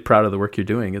 really proud of the work you're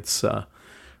doing. It's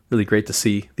really great to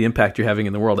see the impact you're having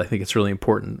in the world. I think it's really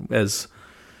important as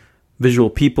visual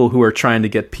people who are trying to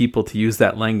get people to use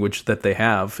that language that they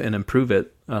have and improve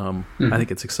it. I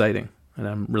think it's exciting, and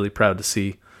I'm really proud to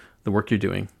see the work you're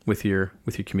doing with your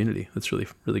community. That's really,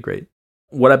 really great.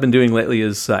 What I've been doing lately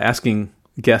is asking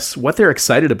guests what they're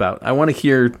excited about. I want to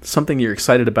hear something you're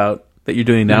excited about that you're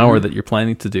doing now or that you're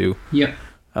planning to do. Yeah.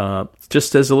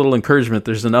 Just as a little encouragement,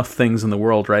 there's enough things in the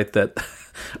world, right, that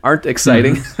aren't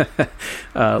exciting.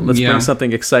 Let's bring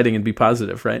something exciting and be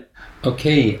positive, right?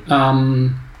 Okay.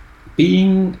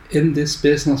 Being in this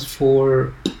business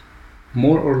for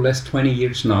more or less 20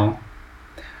 years now,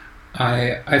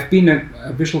 I've been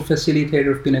a visual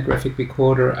facilitator, I've been a graphic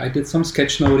recorder. I did some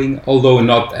sketchnoting, although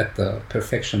not at the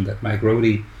perfection that Mike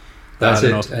Rohde does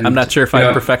it. And, I'm not sure if I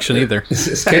have perfection either.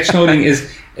 Sketchnoting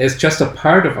is just a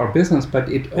part of our business, but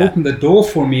it opened the door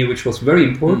for me, which was very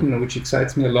important and which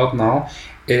excites me a lot now,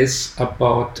 is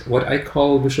about what I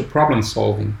call visual problem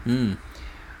solving.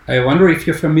 I wonder if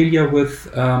you're familiar with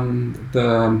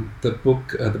the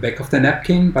book The Back of the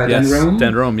Napkin by Dan Roam.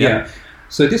 Dan Roam, yeah.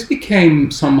 So this became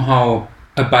somehow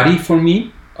a buddy for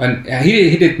me. And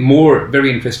he did more very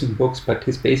interesting books, but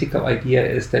his basic idea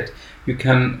is that you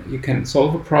can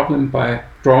solve a problem by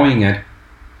drawing it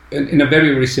in a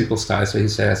very, very simple style. So he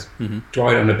says,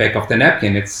 draw it on the back of the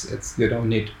napkin. It's you don't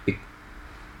need big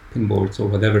pinboards or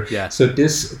whatever. Yeah. So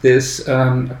this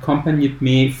accompanied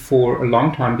me for a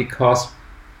long time, because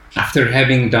after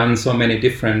having done so many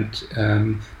different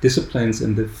disciplines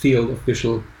in the field of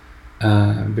visual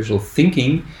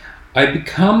thinking, I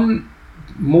become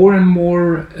more and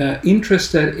more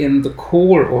interested in the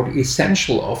core or the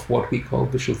essential of what we call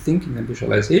visual thinking and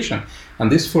visualization.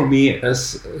 And this for me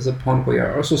is a point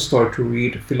where I also start to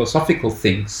read philosophical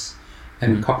things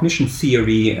and cognition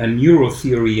theory and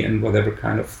neurotheory and whatever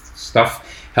kind of stuff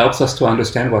helps us to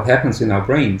understand what happens in our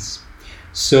brains.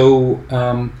 So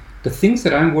the things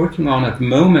that I'm working on at the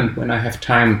moment, when I have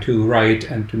time to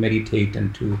write and to meditate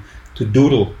and to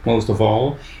doodle most of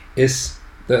all, is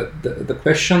the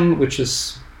question, which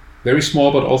is very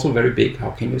small but also very big: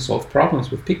 how can you solve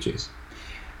problems with pictures?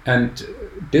 And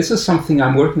this is something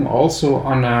I'm working also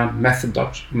on a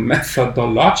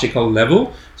methodological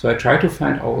level. So I try to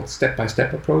find out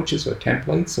step-by-step approaches or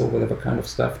templates or whatever kind of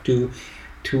stuff to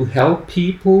help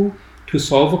people to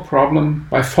solve a problem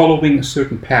by following a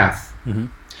certain path.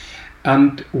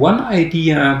 And one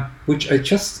idea which I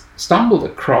just stumbled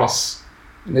across,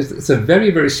 and it's a very,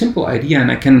 very simple idea,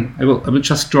 and I will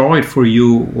just draw it for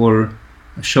you or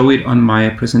show it on my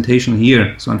presentation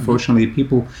here. So unfortunately,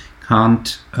 people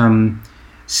can't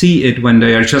see it when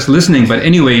they are just listening. But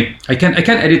anyway, I can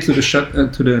add it to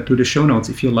the show notes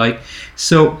if you like.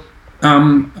 So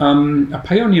a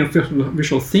pioneer of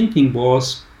visual thinking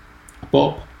was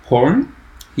Bob Horn.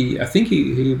 I think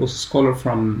he was a scholar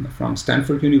from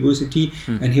Stanford University,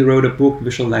 and he wrote a book,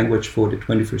 Visual Language for the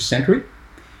 21st Century.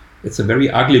 It's a very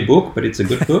ugly book, but it's a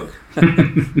good book.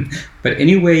 But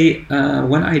anyway,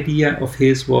 one idea of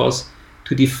his was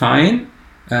to define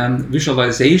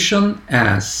visualization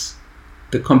as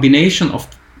the combination of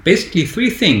basically three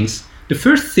things. The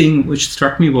first thing which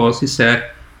struck me was, he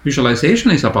said,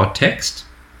 visualization is about text.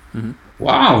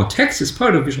 Wow, text is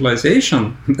part of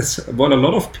visualization. That's what a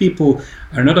lot of people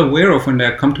are not aware of when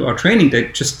they come to our training. They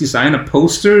just design a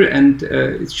poster and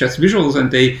it's just visuals,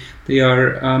 and they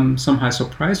are somehow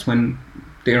surprised when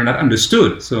they are not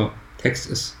understood. So text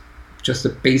is just a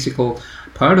basic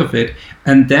part of it.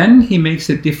 And then he makes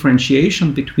a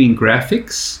differentiation between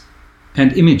graphics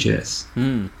and images.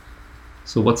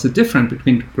 So what's the difference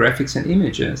between graphics and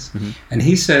images? And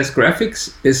he says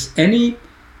graphics is any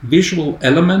visual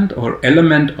element or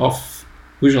element of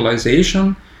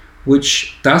visualization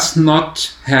which does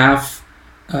not have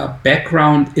a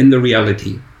background in the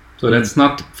reality. So that's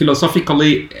not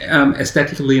philosophically,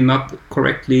 aesthetically not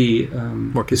correctly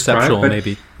more conceptual,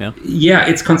 maybe. Yeah,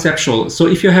 it's conceptual. So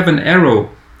if you have an arrow,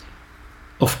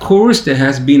 of course there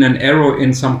has been an arrow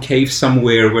in some cave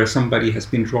somewhere where somebody has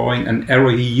been drawing an arrow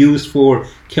he used for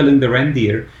killing the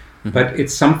reindeer, but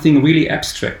it's something really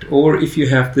abstract. Or if you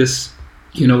have this,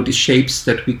 the shapes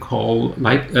that we call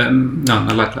light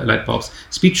bulbs,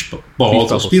 speech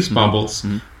bubbles,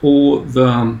 or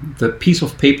the piece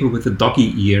of paper with the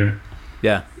doggy ear.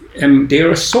 Yeah. They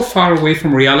are so far away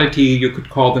from reality, you could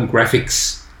call them graphic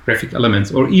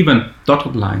elements, or even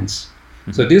dotted lines.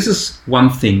 So this is one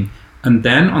thing. And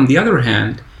then on the other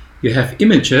hand, you have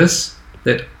images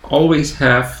that always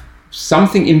have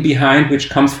something in behind which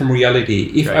comes from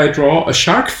reality. If I draw a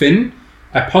shark fin,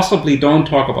 I possibly don't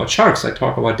talk about sharks, I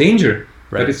talk about danger.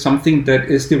 But it's something that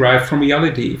is derived from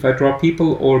reality. If I draw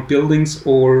people or buildings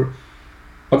or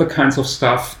other kinds of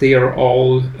stuff, they are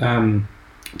all,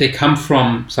 they come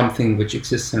from something which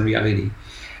exists in reality.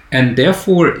 And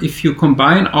therefore, if you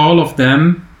combine all of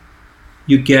them,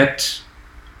 you get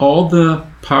all the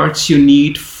parts you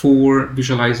need for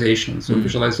visualization. So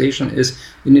visualization is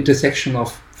an intersection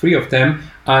of three of them.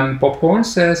 And Bob Horn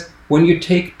says, when you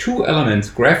take two elements,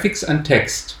 graphics and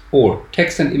text, or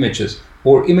text and images,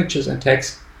 or images and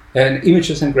text, and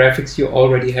images and graphics, you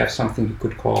already have something you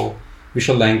could call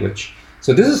visual language.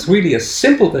 So this is really a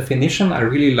simple definition I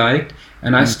really liked,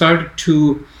 and I started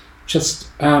to just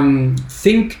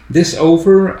think this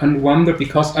over and wonder,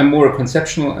 because I'm more a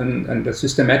conceptual and a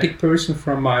systematic person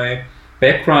from my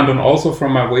background and also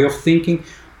from my way of thinking,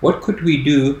 what could we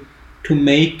do to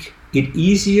make it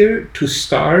easier to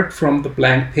start from the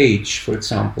blank page, for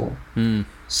example.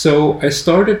 So I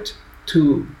started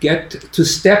to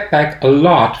step back a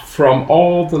lot from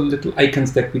all the little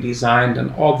icons that we designed and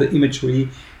all the imagery,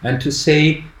 and to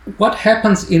say, what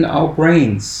happens in our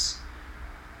brains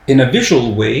in a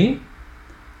visual way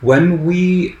when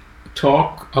we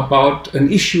talk about an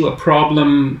issue, a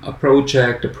problem, a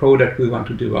project, a product we want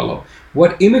to develop?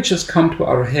 What images come to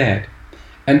our head?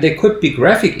 And they could be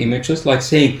graphic images, like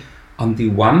saying, on the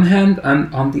one hand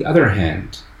and on the other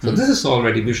hand. So this is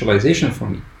already visualization for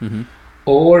me.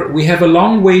 Or we have a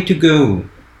long way to go.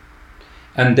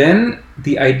 And then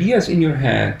the ideas in your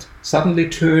head suddenly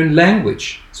turn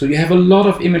language. So you have a lot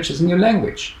of images in your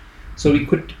language. So we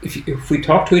could, if we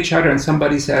talk to each other and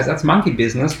somebody says, that's monkey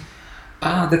business,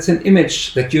 that's an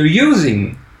image that you're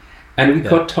using. And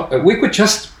we could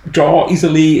just draw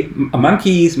easily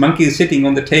monkeys sitting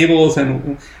on the tables,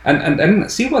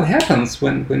 and see what happens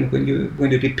when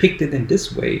you depict it in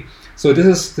this way. So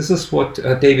this is what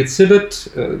David Sivert,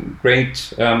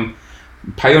 great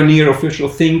pioneer of visual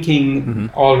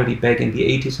thinking, already back in the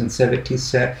 80s and 70s,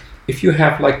 said, if you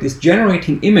have like this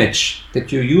generating image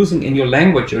that you're using in your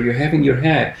language or you have in your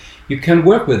head, you can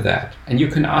work with that, and you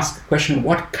can ask the question,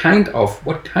 what kind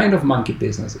of monkey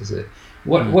business is it?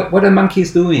 What are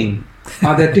monkeys doing?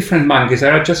 Are there different monkeys?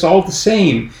 Are they just all the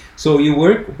same? So you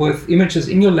work with images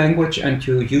in your language, and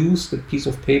you use the piece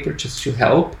of paper just to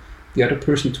help the other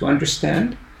person to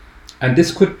understand. And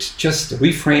this could just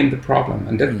reframe the problem.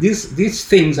 And that these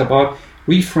things about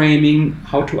reframing,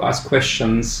 how to ask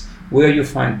questions, where you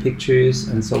find pictures,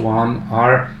 and so on,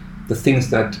 are the things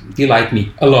that delight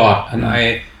me a lot. And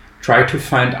I try to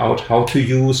find out how to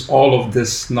use all of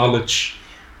this knowledge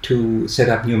to set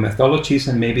up new methodologies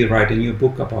and maybe write a new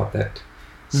book about that.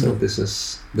 So this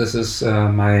is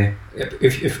my,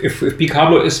 if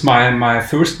Picablo is my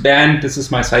first band, this is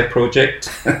my side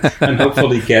project, and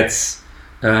hopefully gets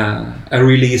a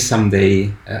release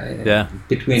someday.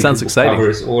 Between sounds exciting.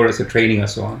 Covers or as a training or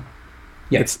so on.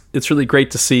 Yeah, it's really great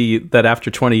to see that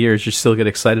after 20 years you still get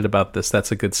excited about this.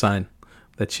 That's a good sign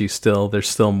that there's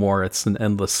still more. It's an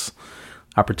endless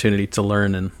opportunity to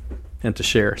learn and to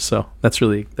share. So that's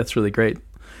really great.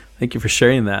 Thank you for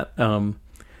sharing that.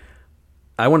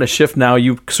 I want to shift now.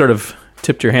 You sort of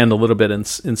tipped your hand a little bit in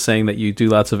saying that you do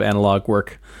lots of analog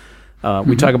work.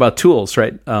 We talk about tools,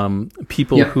 right?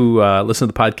 People who listen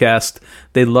to the podcast,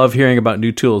 they love hearing about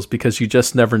new tools because you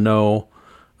just never know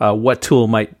what tool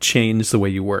might change the way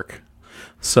you work.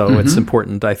 So it's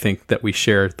important, I think, that we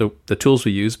share the tools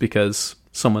we use, because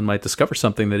someone might discover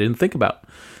something they didn't think about.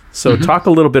 So talk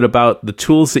a little bit about the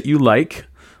tools that you like.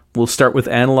 We'll start with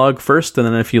analog first, and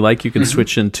then if you like, you can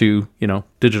switch into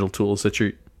digital tools that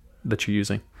you're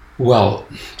using. Well,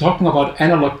 talking about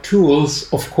analog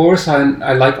tools, of course,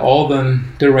 I like all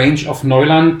the range of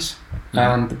Neuland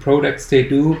and the products they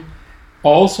do.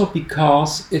 Also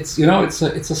because it's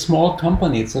a small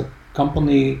company. It's a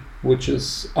company which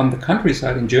is on the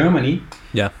countryside in Germany.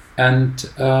 Yeah, and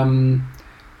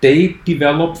they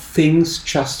develop things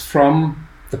just from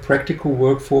the practical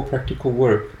work for practical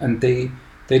work, and they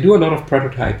do a lot of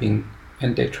prototyping,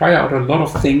 and they try out a lot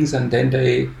of things, and then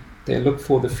they look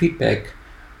for the feedback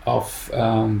of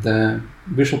the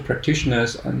visual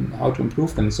practitioners and how to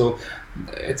improve them. So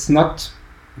it's not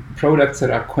products that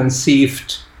are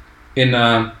conceived in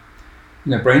a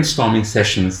brainstorming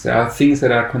sessions. There are things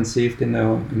that are conceived in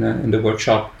the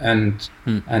workshop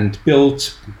and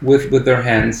built with their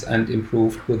hands and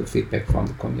improved with the feedback from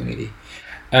the community.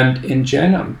 And in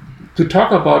general, to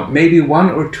talk about maybe one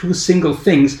or two single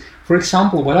things, for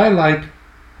example, what I like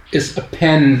is a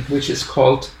pen which is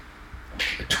called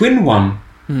Twin One.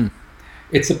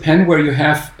 It's a pen where you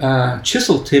have a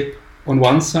chisel tip on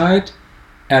one side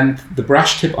and the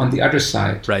brush tip on the other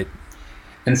side. Right.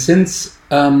 And since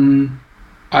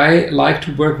I like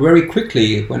to work very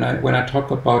quickly when I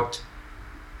talk about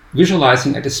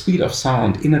visualizing at the speed of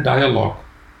sound in a dialogue,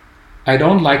 I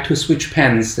don't like to switch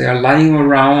pens. They are lying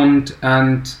around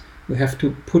and we have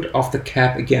to put off the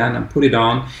cap again and put it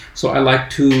on. So I like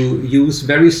to use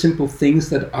very simple things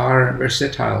that are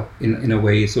versatile in a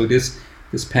way. So this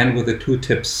pen with the two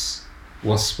tips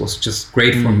was just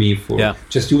great for me for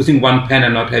just using one pen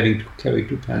and not having to carry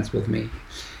two pens with me.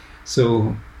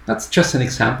 So that's just an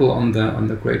example on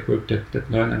the great work that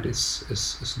Learned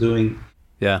is doing.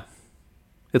 Yeah.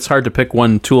 It's hard to pick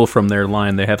one tool from their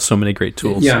line. They have so many great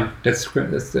tools. Yeah, that's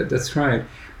right.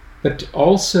 But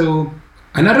also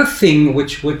another thing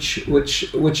which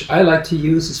I like to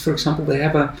use is, for example, they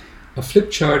have a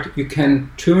flip chart you can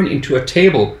turn into a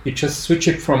table. You just switch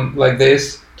it from like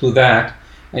this to that,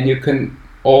 and you can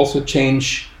also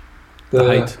change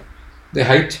the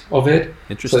height of it.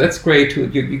 Interesting. So that's great.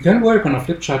 You can work on a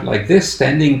flip chart like this,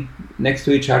 standing next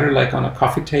to each other like on a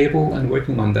coffee table and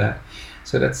working on that.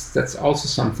 So that's also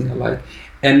something I like.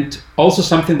 And also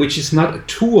something which is not a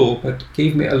tool but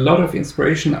gave me a lot of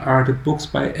inspiration are the books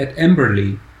by Ed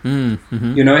Emberley.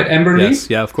 Mm-hmm. You know Ed Emberley? Yes,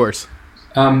 yeah, of course.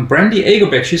 Brandy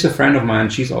Agobek, she's a friend of mine.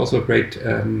 She's also a great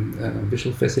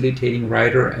visual facilitating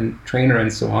writer and trainer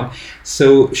and so on.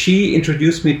 So she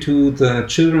introduced me to the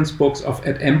children's books of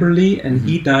Ed Emberley, and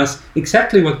he does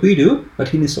exactly what we do,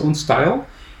 but in his own style.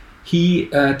 He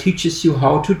teaches you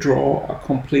how to draw a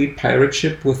complete pirate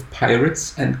ship with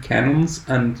pirates and cannons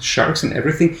and sharks and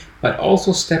everything, but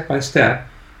also step by step.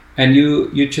 And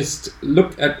you just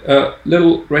look at a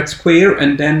little red square,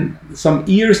 and then some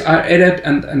ears are added,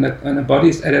 and a body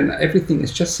is added, and everything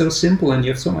is just so simple, and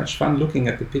you have so much fun looking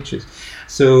at the pictures.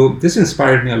 So this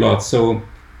inspired me a lot. So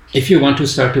if you want to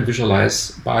start to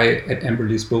visualize, buy Ed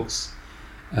Emberley's books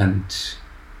and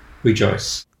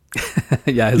rejoice.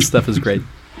 Yeah, his stuff is great.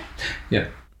 Yeah.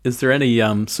 Is there any,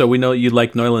 so we know you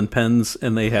like Neuland pens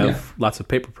and they have lots of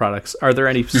paper products. Are there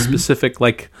any specific,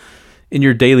 like in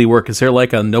your daily work, is there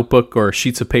like a notebook or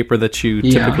sheets of paper that you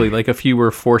typically, like if you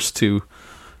were forced to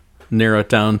narrow it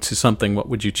down to something, what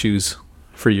would you choose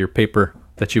for your paper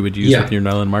that you would use with your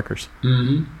Neuland markers?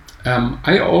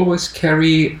 I always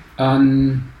carry,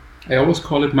 I always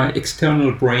call it my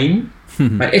external brain,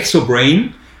 my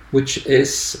exobrain, which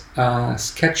is a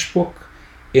sketchbook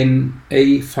in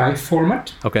A5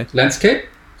 format, landscape,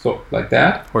 so like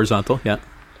that. Horizontal, yeah.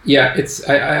 Yeah,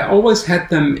 I always had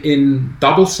them in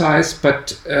double size,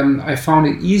 but I found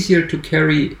it easier to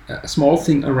carry a small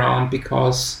thing around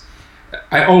because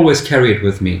I always carry it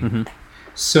with me.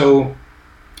 So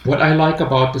what I like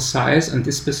about the size and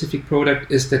this specific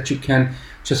product is that you can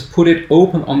just put it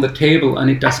open on the table and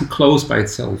it doesn't close by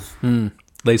itself.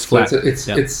 Lays flat. So it's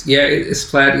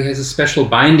flat. It has a special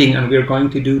binding, and we're going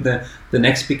to do the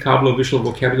next Picablo visual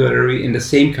vocabulary in the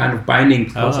same kind of binding.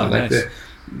 Because I like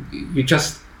you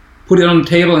just put it on the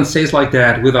table and stays like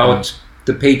that without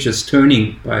the pages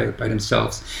turning by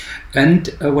themselves. And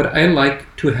what I like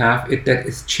to have it that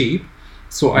is cheap,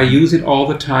 so I use it all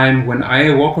the time when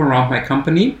I walk around my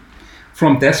company,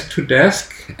 from desk to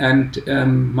desk, and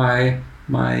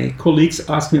my colleagues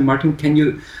ask me, Martin, can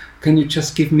you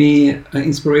just give me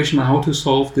inspiration on how to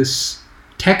solve this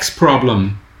tax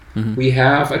problem? We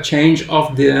have a change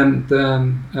of the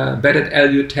embedded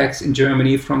value tax in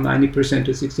Germany from 90%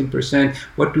 to 16%.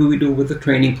 What do we do with the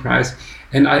training price?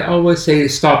 And I always say,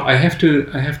 stop, I have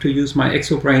to use my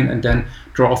exobrain and then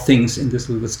draw things in this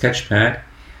little sketch pad.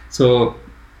 So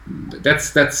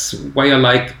that's why I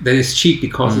like that it's cheap,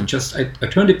 because it just I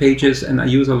turn the pages and I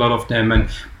use a lot of them, and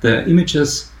the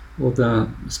images or the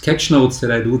sketch notes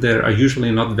that I do there are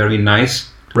usually not very nice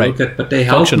to look at, but they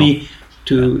help me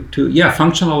to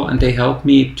functional, and they help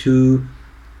me to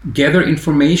gather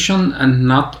information and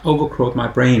not overcrowd my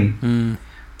brain.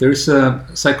 There's a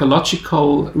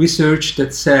psychological research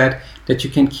that said that you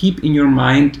can keep in your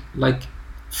mind like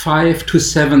 5 to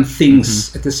 7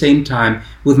 things at the same time.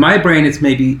 With my brain, it's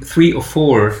maybe 3 or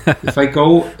 4. If I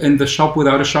go in the shop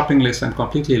without a shopping list, I'm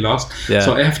completely lost.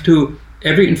 So I have to,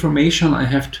 every information I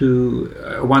have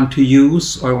to want to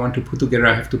use or want to put together,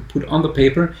 I have to put on the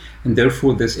paper, and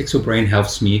therefore this exobrain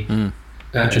helps me in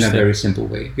a very simple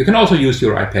way. You can also use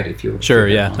your iPad if you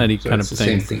any kind of thing.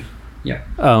 Same thing. Yeah.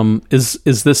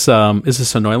 Is this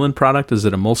a Neuland product? Is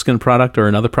it a Moleskine product or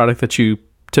another product that you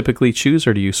typically choose,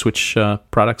 or do you switch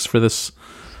products for this?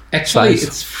 Actually, size?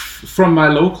 It's from my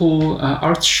local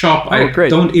art shop.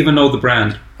 Great. Don't even know the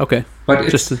brand. Okay.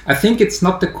 But I think it's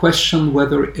not the question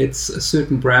whether it's a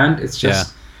certain brand. It's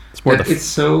just it's more that it's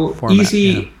so format,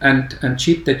 easy and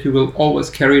cheap that you will always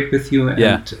carry it with you,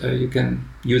 and you can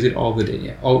use it all the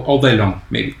day, all day long,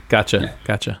 maybe.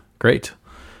 Gotcha. Great.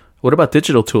 What about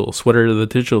digital tools? What are the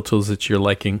digital tools that you're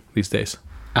liking these days?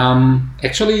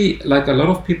 Actually, like a lot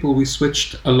of people, we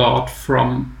switched a lot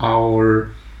from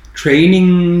our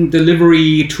training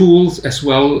delivery tools as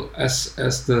well as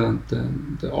the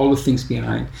all the things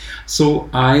behind. So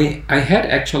I had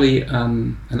actually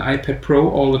an iPad Pro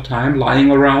all the time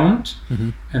lying around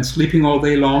and sleeping all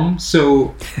day long.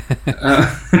 So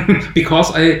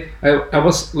because I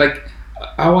was like,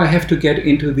 how I have to get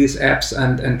into these apps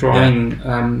and drawing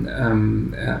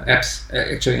apps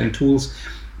actually and tools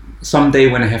someday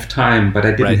when I have time, but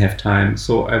I didn't have time,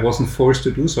 so I wasn't forced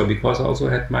to do so because I also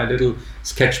had my little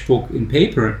sketchbook in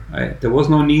paper. There was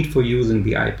no need for using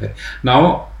the iPad.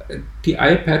 Now the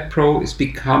iPad Pro is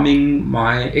becoming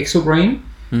my exobrain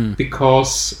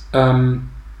because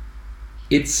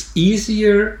it's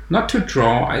easier not to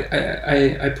draw.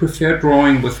 I prefer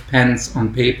drawing with pens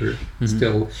on paper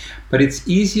still, but it's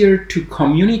easier to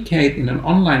communicate in an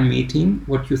online meeting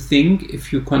what you think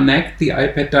if you connect the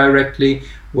iPad directly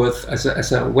with as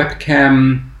a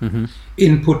webcam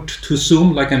input to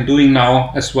Zoom, like I'm doing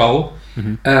now as well.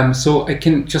 So I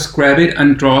can just grab it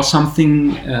and draw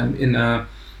something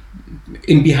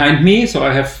in behind me. So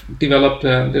I have developed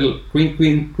a little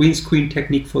green screen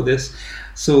technique for this.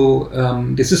 So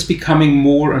this is becoming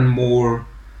more and more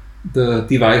the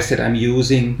device that I'm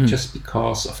using just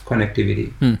because of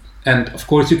connectivity. And of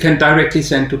course, you can directly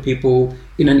send to people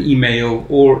in an email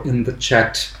or in the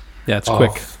chat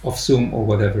of Zoom or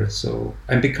whatever. So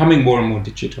I'm becoming more and more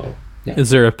digital. Yeah. Is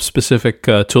there a specific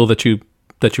tool that you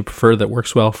prefer that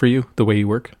works well for you, the way you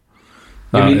work?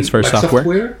 You mean as far as like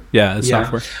software? Yeah,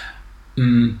 software.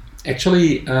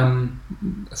 Actually,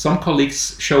 some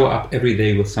colleagues show up every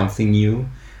day with something new.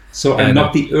 So I'm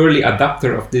not the early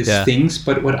adopter of these things,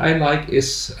 but what I like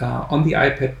is on the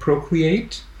iPad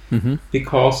Procreate,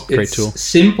 because it's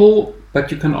simple,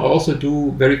 but you can also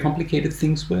do very complicated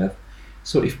things with.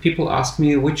 So if people ask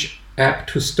me which app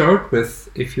to start with,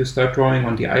 if you start drawing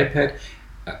on the iPad,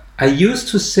 I used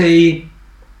to say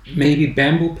maybe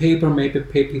Bamboo Paper, maybe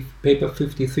Paper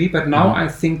 53, but now I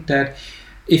think that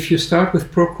if you start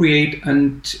with Procreate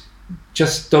and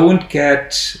just don't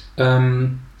get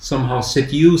somehow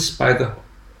seduced by the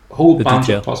whole bunch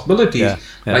of possibilities,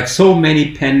 like so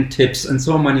many pen tips and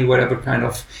so many whatever kind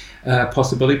of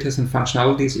possibilities and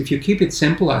functionalities, if you keep it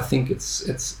simple, I think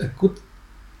it's a good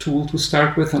tool to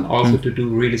start with and also to do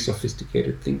really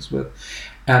sophisticated things with.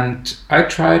 And I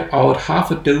tried out half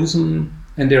a dozen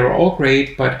and they were all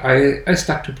great, but I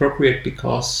stuck to Procreate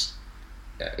because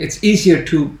it's easier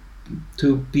to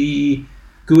be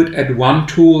good at one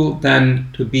tool than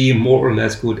to be more or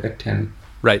less good at 10.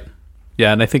 Right.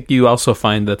 Yeah, and I think you also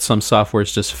find that some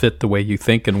softwares just fit the way you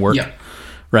think and work. Yeah.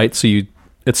 Right? So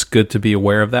it's good to be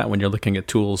aware of that when you're looking at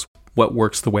tools, what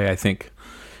works the way I think.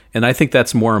 And I think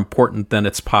that's more important than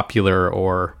it's popular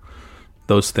or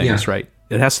those things, right?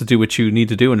 It has to do what you need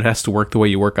to do and it has to work the way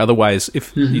you work. Otherwise,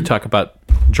 if you talk about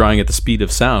drawing at the speed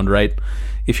of sound, right?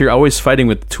 If you're always fighting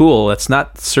with the tool, that's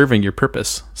not serving your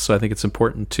purpose. So I think it's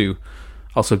important to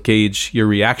also gauge your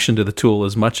reaction to the tool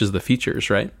as much as the features,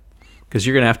 right? Because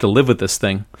you're going to have to live with this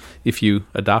thing if you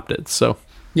adopt it. So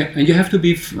and you have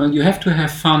to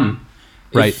have fun.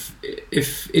 Right.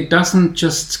 If it doesn't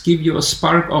just give you a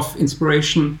spark of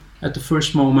inspiration at the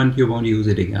first moment, you won't use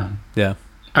it again. Yeah.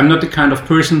 I'm not the kind of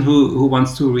person who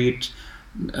wants to read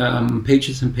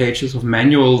pages and pages of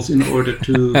manuals in order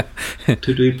to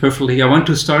do it perfectly. I want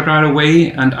to start right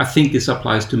away, and I think this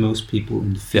applies to most people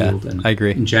in the field and I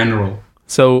agree. In general.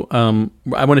 So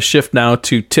I want to shift now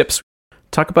to tips.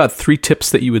 Talk about 3 tips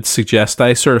that you would suggest.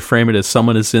 I sort of frame it as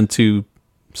someone is into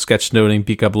sketchnoting,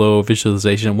 Picablo,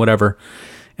 visualization, whatever,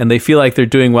 and they feel like they're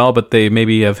doing well, but they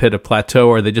maybe have hit a plateau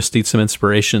or they just need some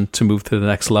inspiration to move to the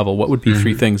next level. What would be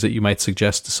 3 things that you might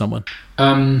suggest to someone?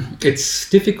 It's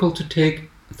difficult to take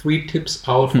 3 tips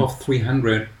out of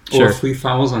 300 or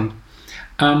 3,000.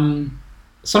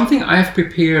 Something I have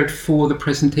prepared for the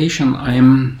presentation I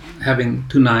am having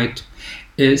tonight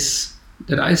is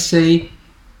that I say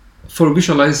for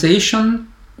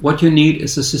visualization, what you need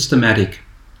is a systematic.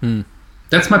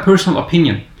 That's my personal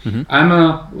opinion.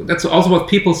 That's also what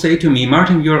people say to me.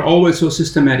 Martin, you're always so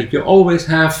systematic. You always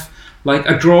have like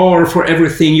a drawer for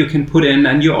everything you can put in,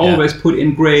 and you always put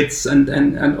in grids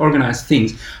and organize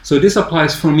things. So this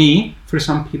applies for me. For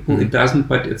some people it doesn't,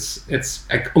 but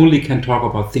I only can talk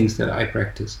about things that I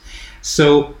practice.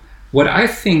 So what I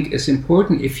think is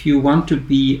important if you want to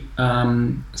be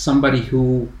somebody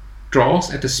who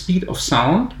draws at the speed of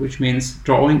sound, which means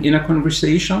drawing in a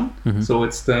conversation. So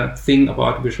it's the thing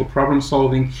about visual problem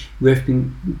solving we have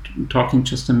been talking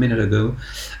just a minute ago.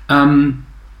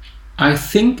 I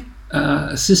think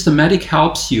systematic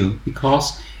helps you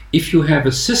because if you have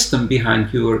a system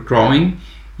behind your drawing,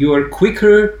 you are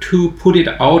quicker to put it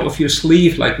out of your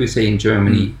sleeve, like we say in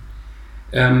Germany.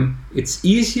 It's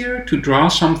easier to draw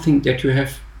something that you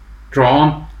have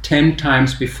drawn 10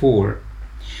 times before.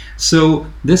 So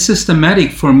this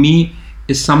systematic for me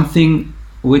is something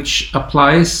which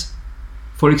applies,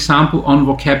 for example, on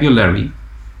vocabulary.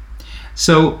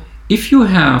 So if you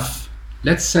have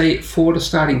let's say for the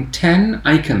starting 10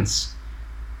 icons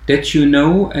that you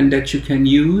know and that you can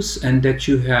use and that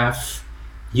you have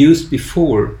used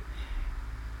before,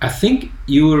 I think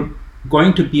you're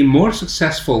going to be more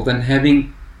successful than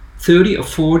having 30 or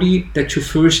 40 that you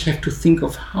first have to think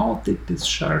of how did this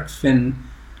shark fin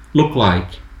look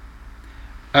like.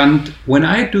 And when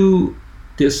I do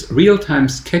this real-time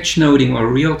sketchnoting or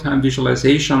real-time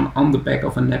visualization on the back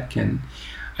of a napkin,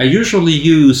 I usually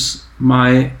use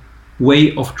my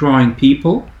way of drawing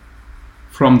people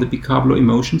from the Picablo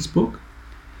Emotions book.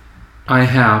 I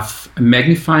have a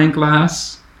magnifying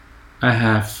glass. I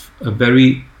have a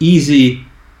very easy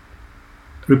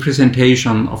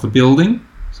representation of a building.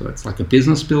 So it's like a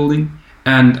business building.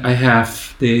 And I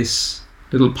have this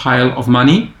little pile of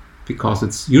money, because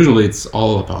it's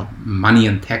all about money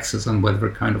and taxes and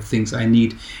whatever kind of things I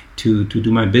need to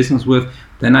do my business with.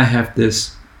 Then I have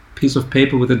this piece of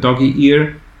paper with a doggy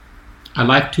ear. I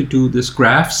like to do these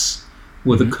graphs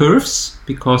with the curves,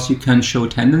 because you can show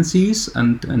tendencies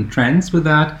and trends with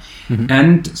that.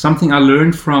 And something I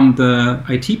learned from the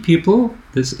IT people,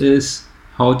 this is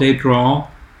how they draw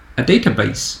a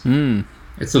database.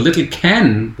 It's a little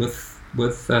can with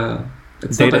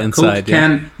it's data not a inside, code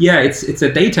can. Yeah, it's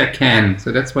a data can.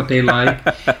 So that's what they like.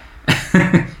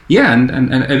 Yeah,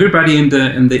 and everybody in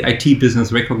the IT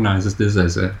business recognizes this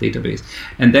as a database.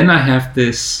 And then I have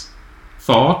this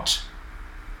thought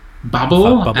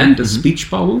bubble and a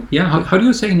speech bubble. Yeah, how do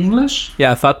you say in English?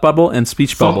 Yeah, thought bubble and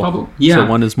speech bubble. Yeah. So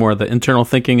one is more the internal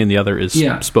thinking and the other is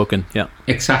spoken. Yeah.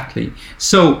 Exactly.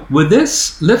 So with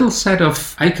this little set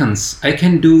of icons, I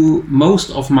can do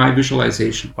most of my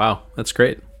visualization. Wow, that's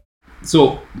great.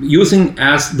 So using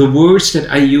as the words that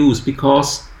I use,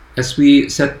 because as we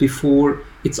said before,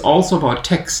 it's also about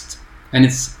text. And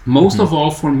it's most of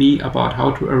all for me about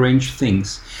how to arrange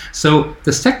things. So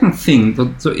the second thing,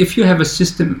 so if you have a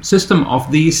system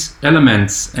of these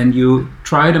elements and you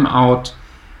try them out,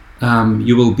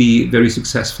 you will be very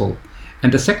successful.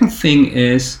 And the second thing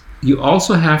is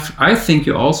I think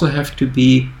you also have to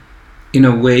be, in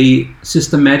a way,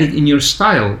 systematic in your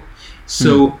style.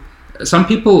 So some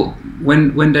people,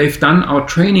 when they've done our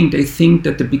training, they think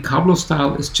that the Picablo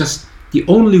style is just the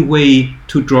only way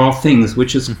to draw things,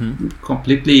 which is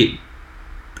completely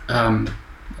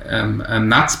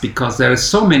nuts, because there are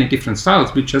so many different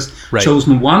styles. We just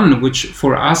chosen one which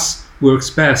for us works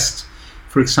best.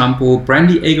 For example,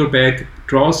 Brandy Agerbeck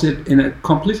draws it in a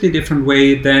completely different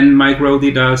way than Mike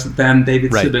Rohde does, than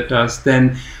David Sibert does,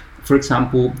 than, for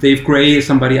example, Dave Gray is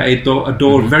somebody I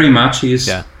adore very much. He's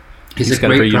a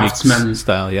great craftsman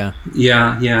style,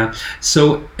 Yeah.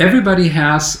 So everybody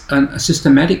has a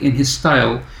systematic in his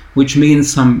style, which means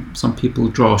some people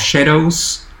draw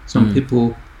shadows, some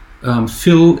people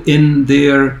fill in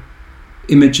their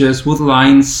images with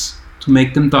lines to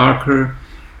make them darker.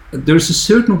 There's a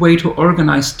certain way to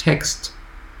organize text.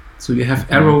 So you have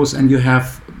arrows and you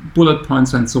have bullet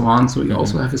points and so on. So you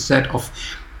also have a set of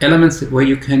elements where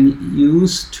you can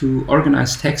use to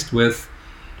organize text with.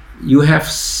 You have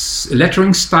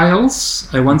lettering styles.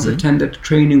 I once attended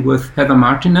training with Heather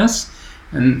Martinez,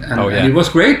 and it was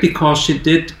great because she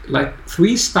did like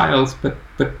 3 styles, but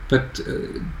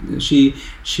she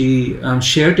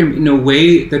shared them in a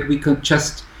way that we could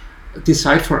just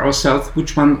decide for ourselves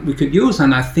which one we could use.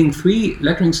 And I think 3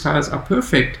 lettering styles are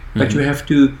perfect, but you have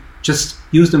to just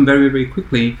use them very, very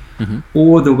quickly.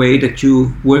 Or the way that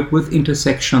you work with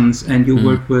intersections and you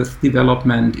work with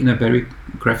development in a very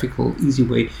graphical, easy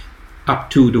way,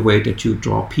 up to the way that you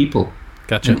draw people.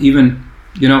 Gotcha. And even,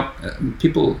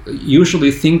 people usually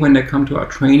think when they come to our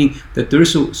training that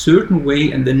there's a certain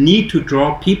way and the need to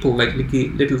draw people like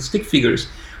little stick figures.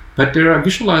 But there are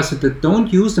visualizers that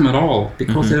don't use them at all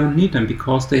because they don't need them,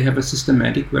 because they have a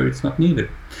systematic where it's not needed.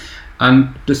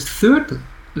 And the third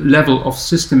level of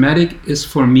systematic is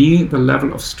for me the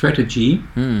level of strategy.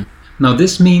 Now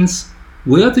this means,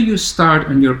 where do you start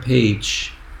on your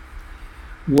page?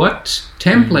 What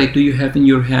template do you have in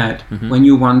your head when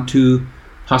you want to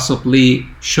possibly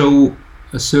show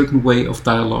a certain way of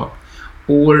dialogue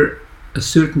or a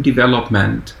certain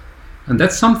development? And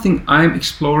that's something I'm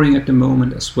exploring at the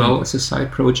moment as well as a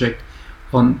side project,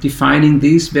 on defining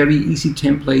these very easy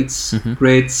templates,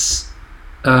 grids,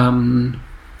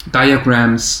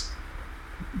 diagrams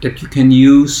that you can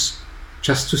use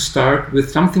just to start with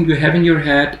something you have in your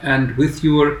head, and with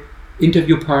your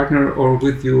interview partner or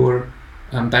with your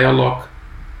dialogue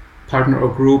partner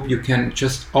or group, you can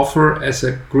just offer as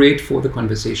a grade for the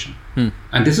conversation.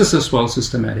 And this is as well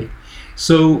systematic.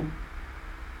 So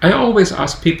I always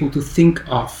ask people to think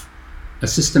of a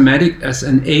systematic as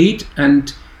an aid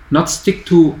and not stick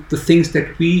to the things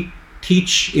that we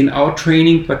teach in our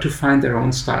training, but to find their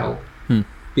own style.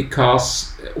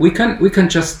 Because we can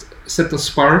just set the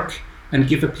spark and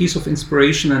give a piece of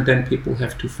inspiration, and then people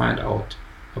have to find out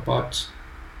about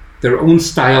their own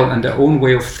style and their own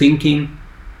way of thinking,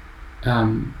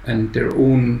 and their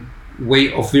own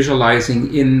way of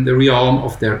visualizing in the realm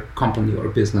of their company or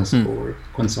business or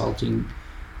consulting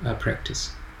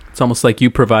practice. It's almost like you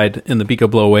provide, in the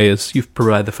BeagleBlow way, is you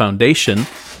provide the foundation.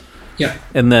 Yeah.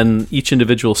 And then each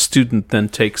individual student then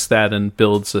takes that and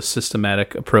builds a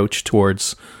systematic approach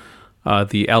towards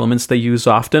the elements they use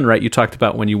often, right? You talked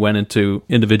about when you went into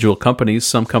individual companies.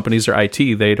 Some companies are IT.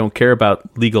 They don't care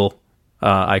about legal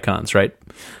icons, right?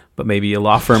 But maybe a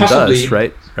law firm Possibly, does,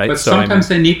 right? But so, sometimes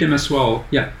they need them as well.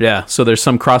 Yeah. Yeah. So there's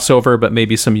some crossover, but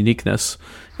maybe some uniqueness.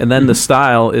 And then the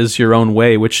style is your own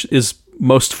way, which is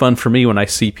most fun for me when I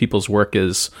see people's work,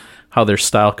 is how their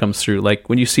style comes through. Like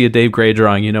when you see a Dave Gray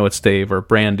drawing, you know it's Dave, or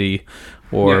Brandy,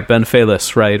 or Ben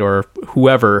Falis, right? Or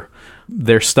whoever,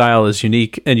 their style is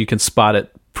unique and you can spot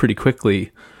it pretty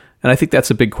quickly. And I think that's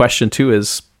a big question too,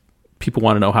 is people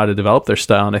want to know how to develop their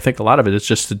style. And I think a lot of it is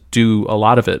just to do a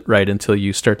lot of it, right? Until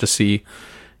you start to see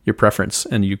your preference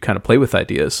and you kind of play with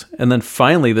ideas. And then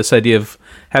finally, this idea of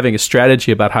having a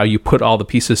strategy about how you put all the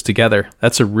pieces together.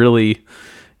 That's a really,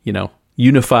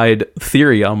 unified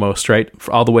theory almost, right?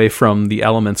 All the way from the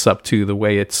elements up to the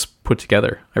way it's put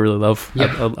together. I really love,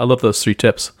 I love those 3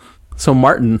 tips. So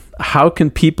Martin, how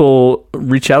can people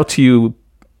reach out to you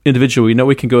individually? We know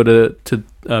we can go to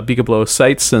BeagleBlow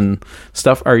sites and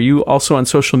stuff. Are you also on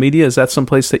social media? Is that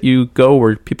someplace that you go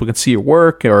where people can see your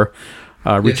work or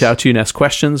reach out to you and ask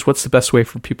questions? What's the best way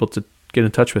for people to get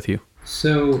in touch with you?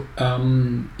 So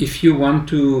if you want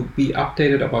to be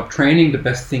updated about training, the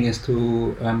best thing is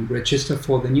to register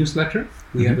for the newsletter.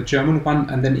 We have a German one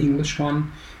and an English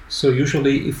one. So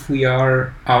usually if we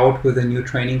are out with a new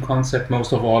training concept,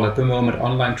 most of all at the moment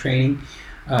online training,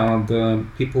 the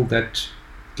people that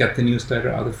get the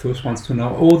newsletter are the first ones to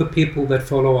know, or the people that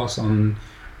follow us on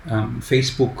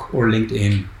Facebook or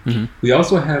LinkedIn. We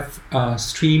also have a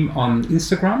stream on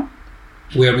Instagram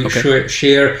where we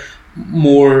share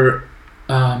more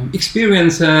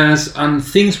experiences and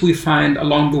things we find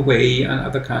along the way and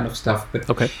other kind of stuff.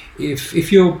 But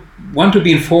if you want to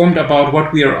be informed about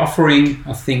what we are offering,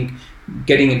 I think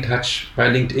getting in touch by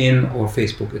LinkedIn or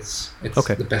Facebook, it's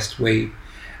the best way.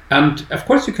 And of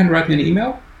course, you can write me an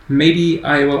email. Maybe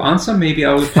I will answer. Maybe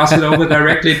I will pass it over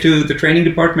directly to the training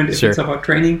department if it's about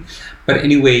training. But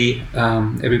anyway,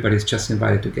 everybody's just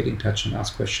invited to get in touch and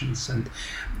ask questions. And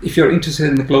if you're interested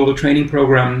in the global training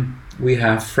program, we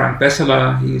have Frank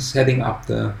Besseler. He's heading up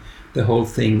the whole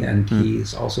thing, and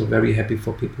he's also very happy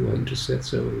for people who are interested.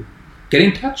 So get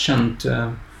in touch, and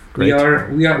we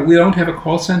don't have a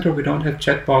call center. We don't have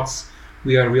chatbots.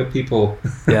 We are real people.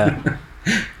 Yeah.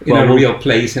 in a real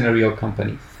place, in a real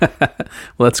company.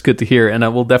 Well, that's good to hear. And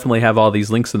we'll definitely have all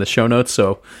these links in the show notes.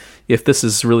 So if this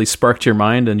has really sparked your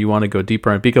mind and you want to go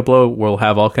deeper on BeagleBlow, we'll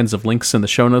have all kinds of links in the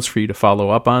show notes for you to follow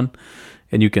up on.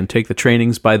 And you can take the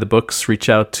trainings, buy the books, reach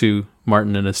out to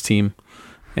Martin and his team.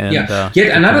 And,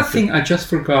 Yet another thing I just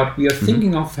forgot. We are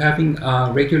thinking of having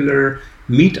a regular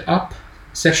meet-up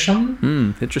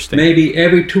session. Interesting. Maybe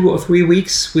every 2 or 3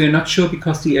 weeks. We're not sure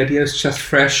because the idea is just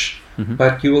fresh.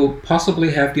 But you will possibly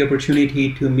have the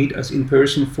opportunity to meet us in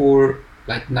person for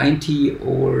like 90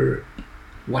 or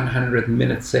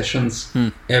 100-minute sessions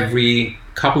every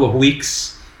couple of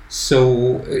weeks.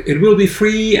 So it will be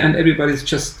free, and everybody's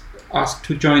just asked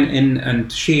to join in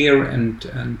and share. And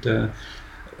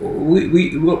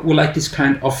we like this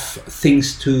kind of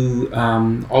things to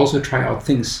also try out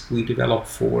things we develop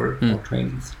for our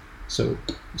trainings. So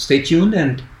stay tuned,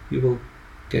 and you will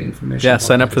get information. Yeah,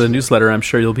 sign up for the newsletter. I'm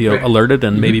sure you'll be alerted,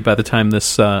 and maybe by the time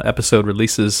this episode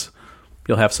releases,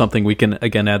 you'll have something. We can,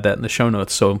 again, add that in the show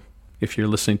notes. So if you're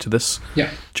listening to this,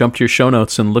 jump to your show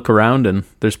notes and look around, and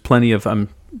there's plenty of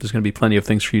there's going to be plenty of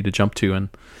things for you to jump to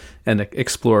and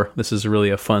explore. This is really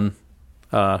a fun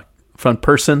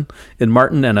person in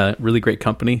Martin, and a really great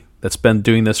company that's been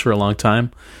doing this for a long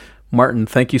time. Martin,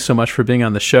 thank you so much for being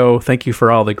on the show. Thank you for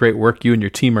all the great work you and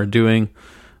your team are doing.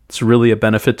 It's really a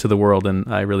benefit to the world,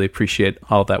 and I really appreciate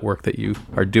all that work that you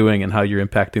are doing and how you're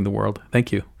impacting the world.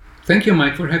 Thank you. Thank you,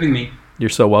 Mike, for having me. You're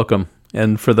so welcome.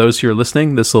 And for those who are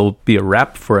listening, this will be a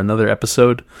wrap for another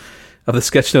episode of the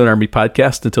Sketchnote Army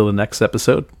podcast. Until the next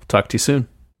episode, talk to you soon.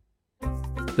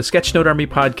 The Sketchnote Army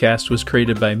podcast was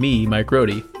created by me, Mike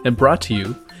Rohde, and brought to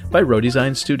you by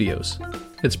Rohdesign Studios.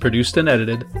 It's produced and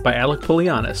edited by Alec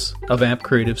Polianis of AMP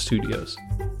Creative Studios.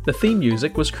 The theme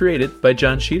music was created by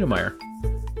John Schiedermeyer.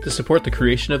 To support the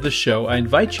creation of this show, I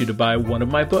invite you to buy one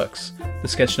of my books, the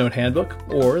Sketchnote Handbook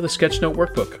or the Sketchnote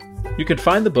Workbook. You can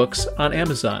find the books on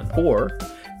Amazon or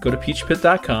go to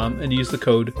peachpit.com and use the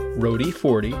code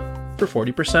RODIE40 for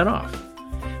 40% off.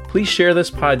 Please share this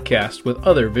podcast with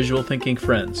other visual thinking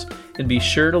friends and be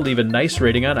sure to leave a nice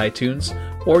rating on iTunes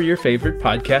or your favorite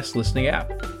podcast listening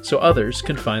app so others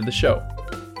can find the show.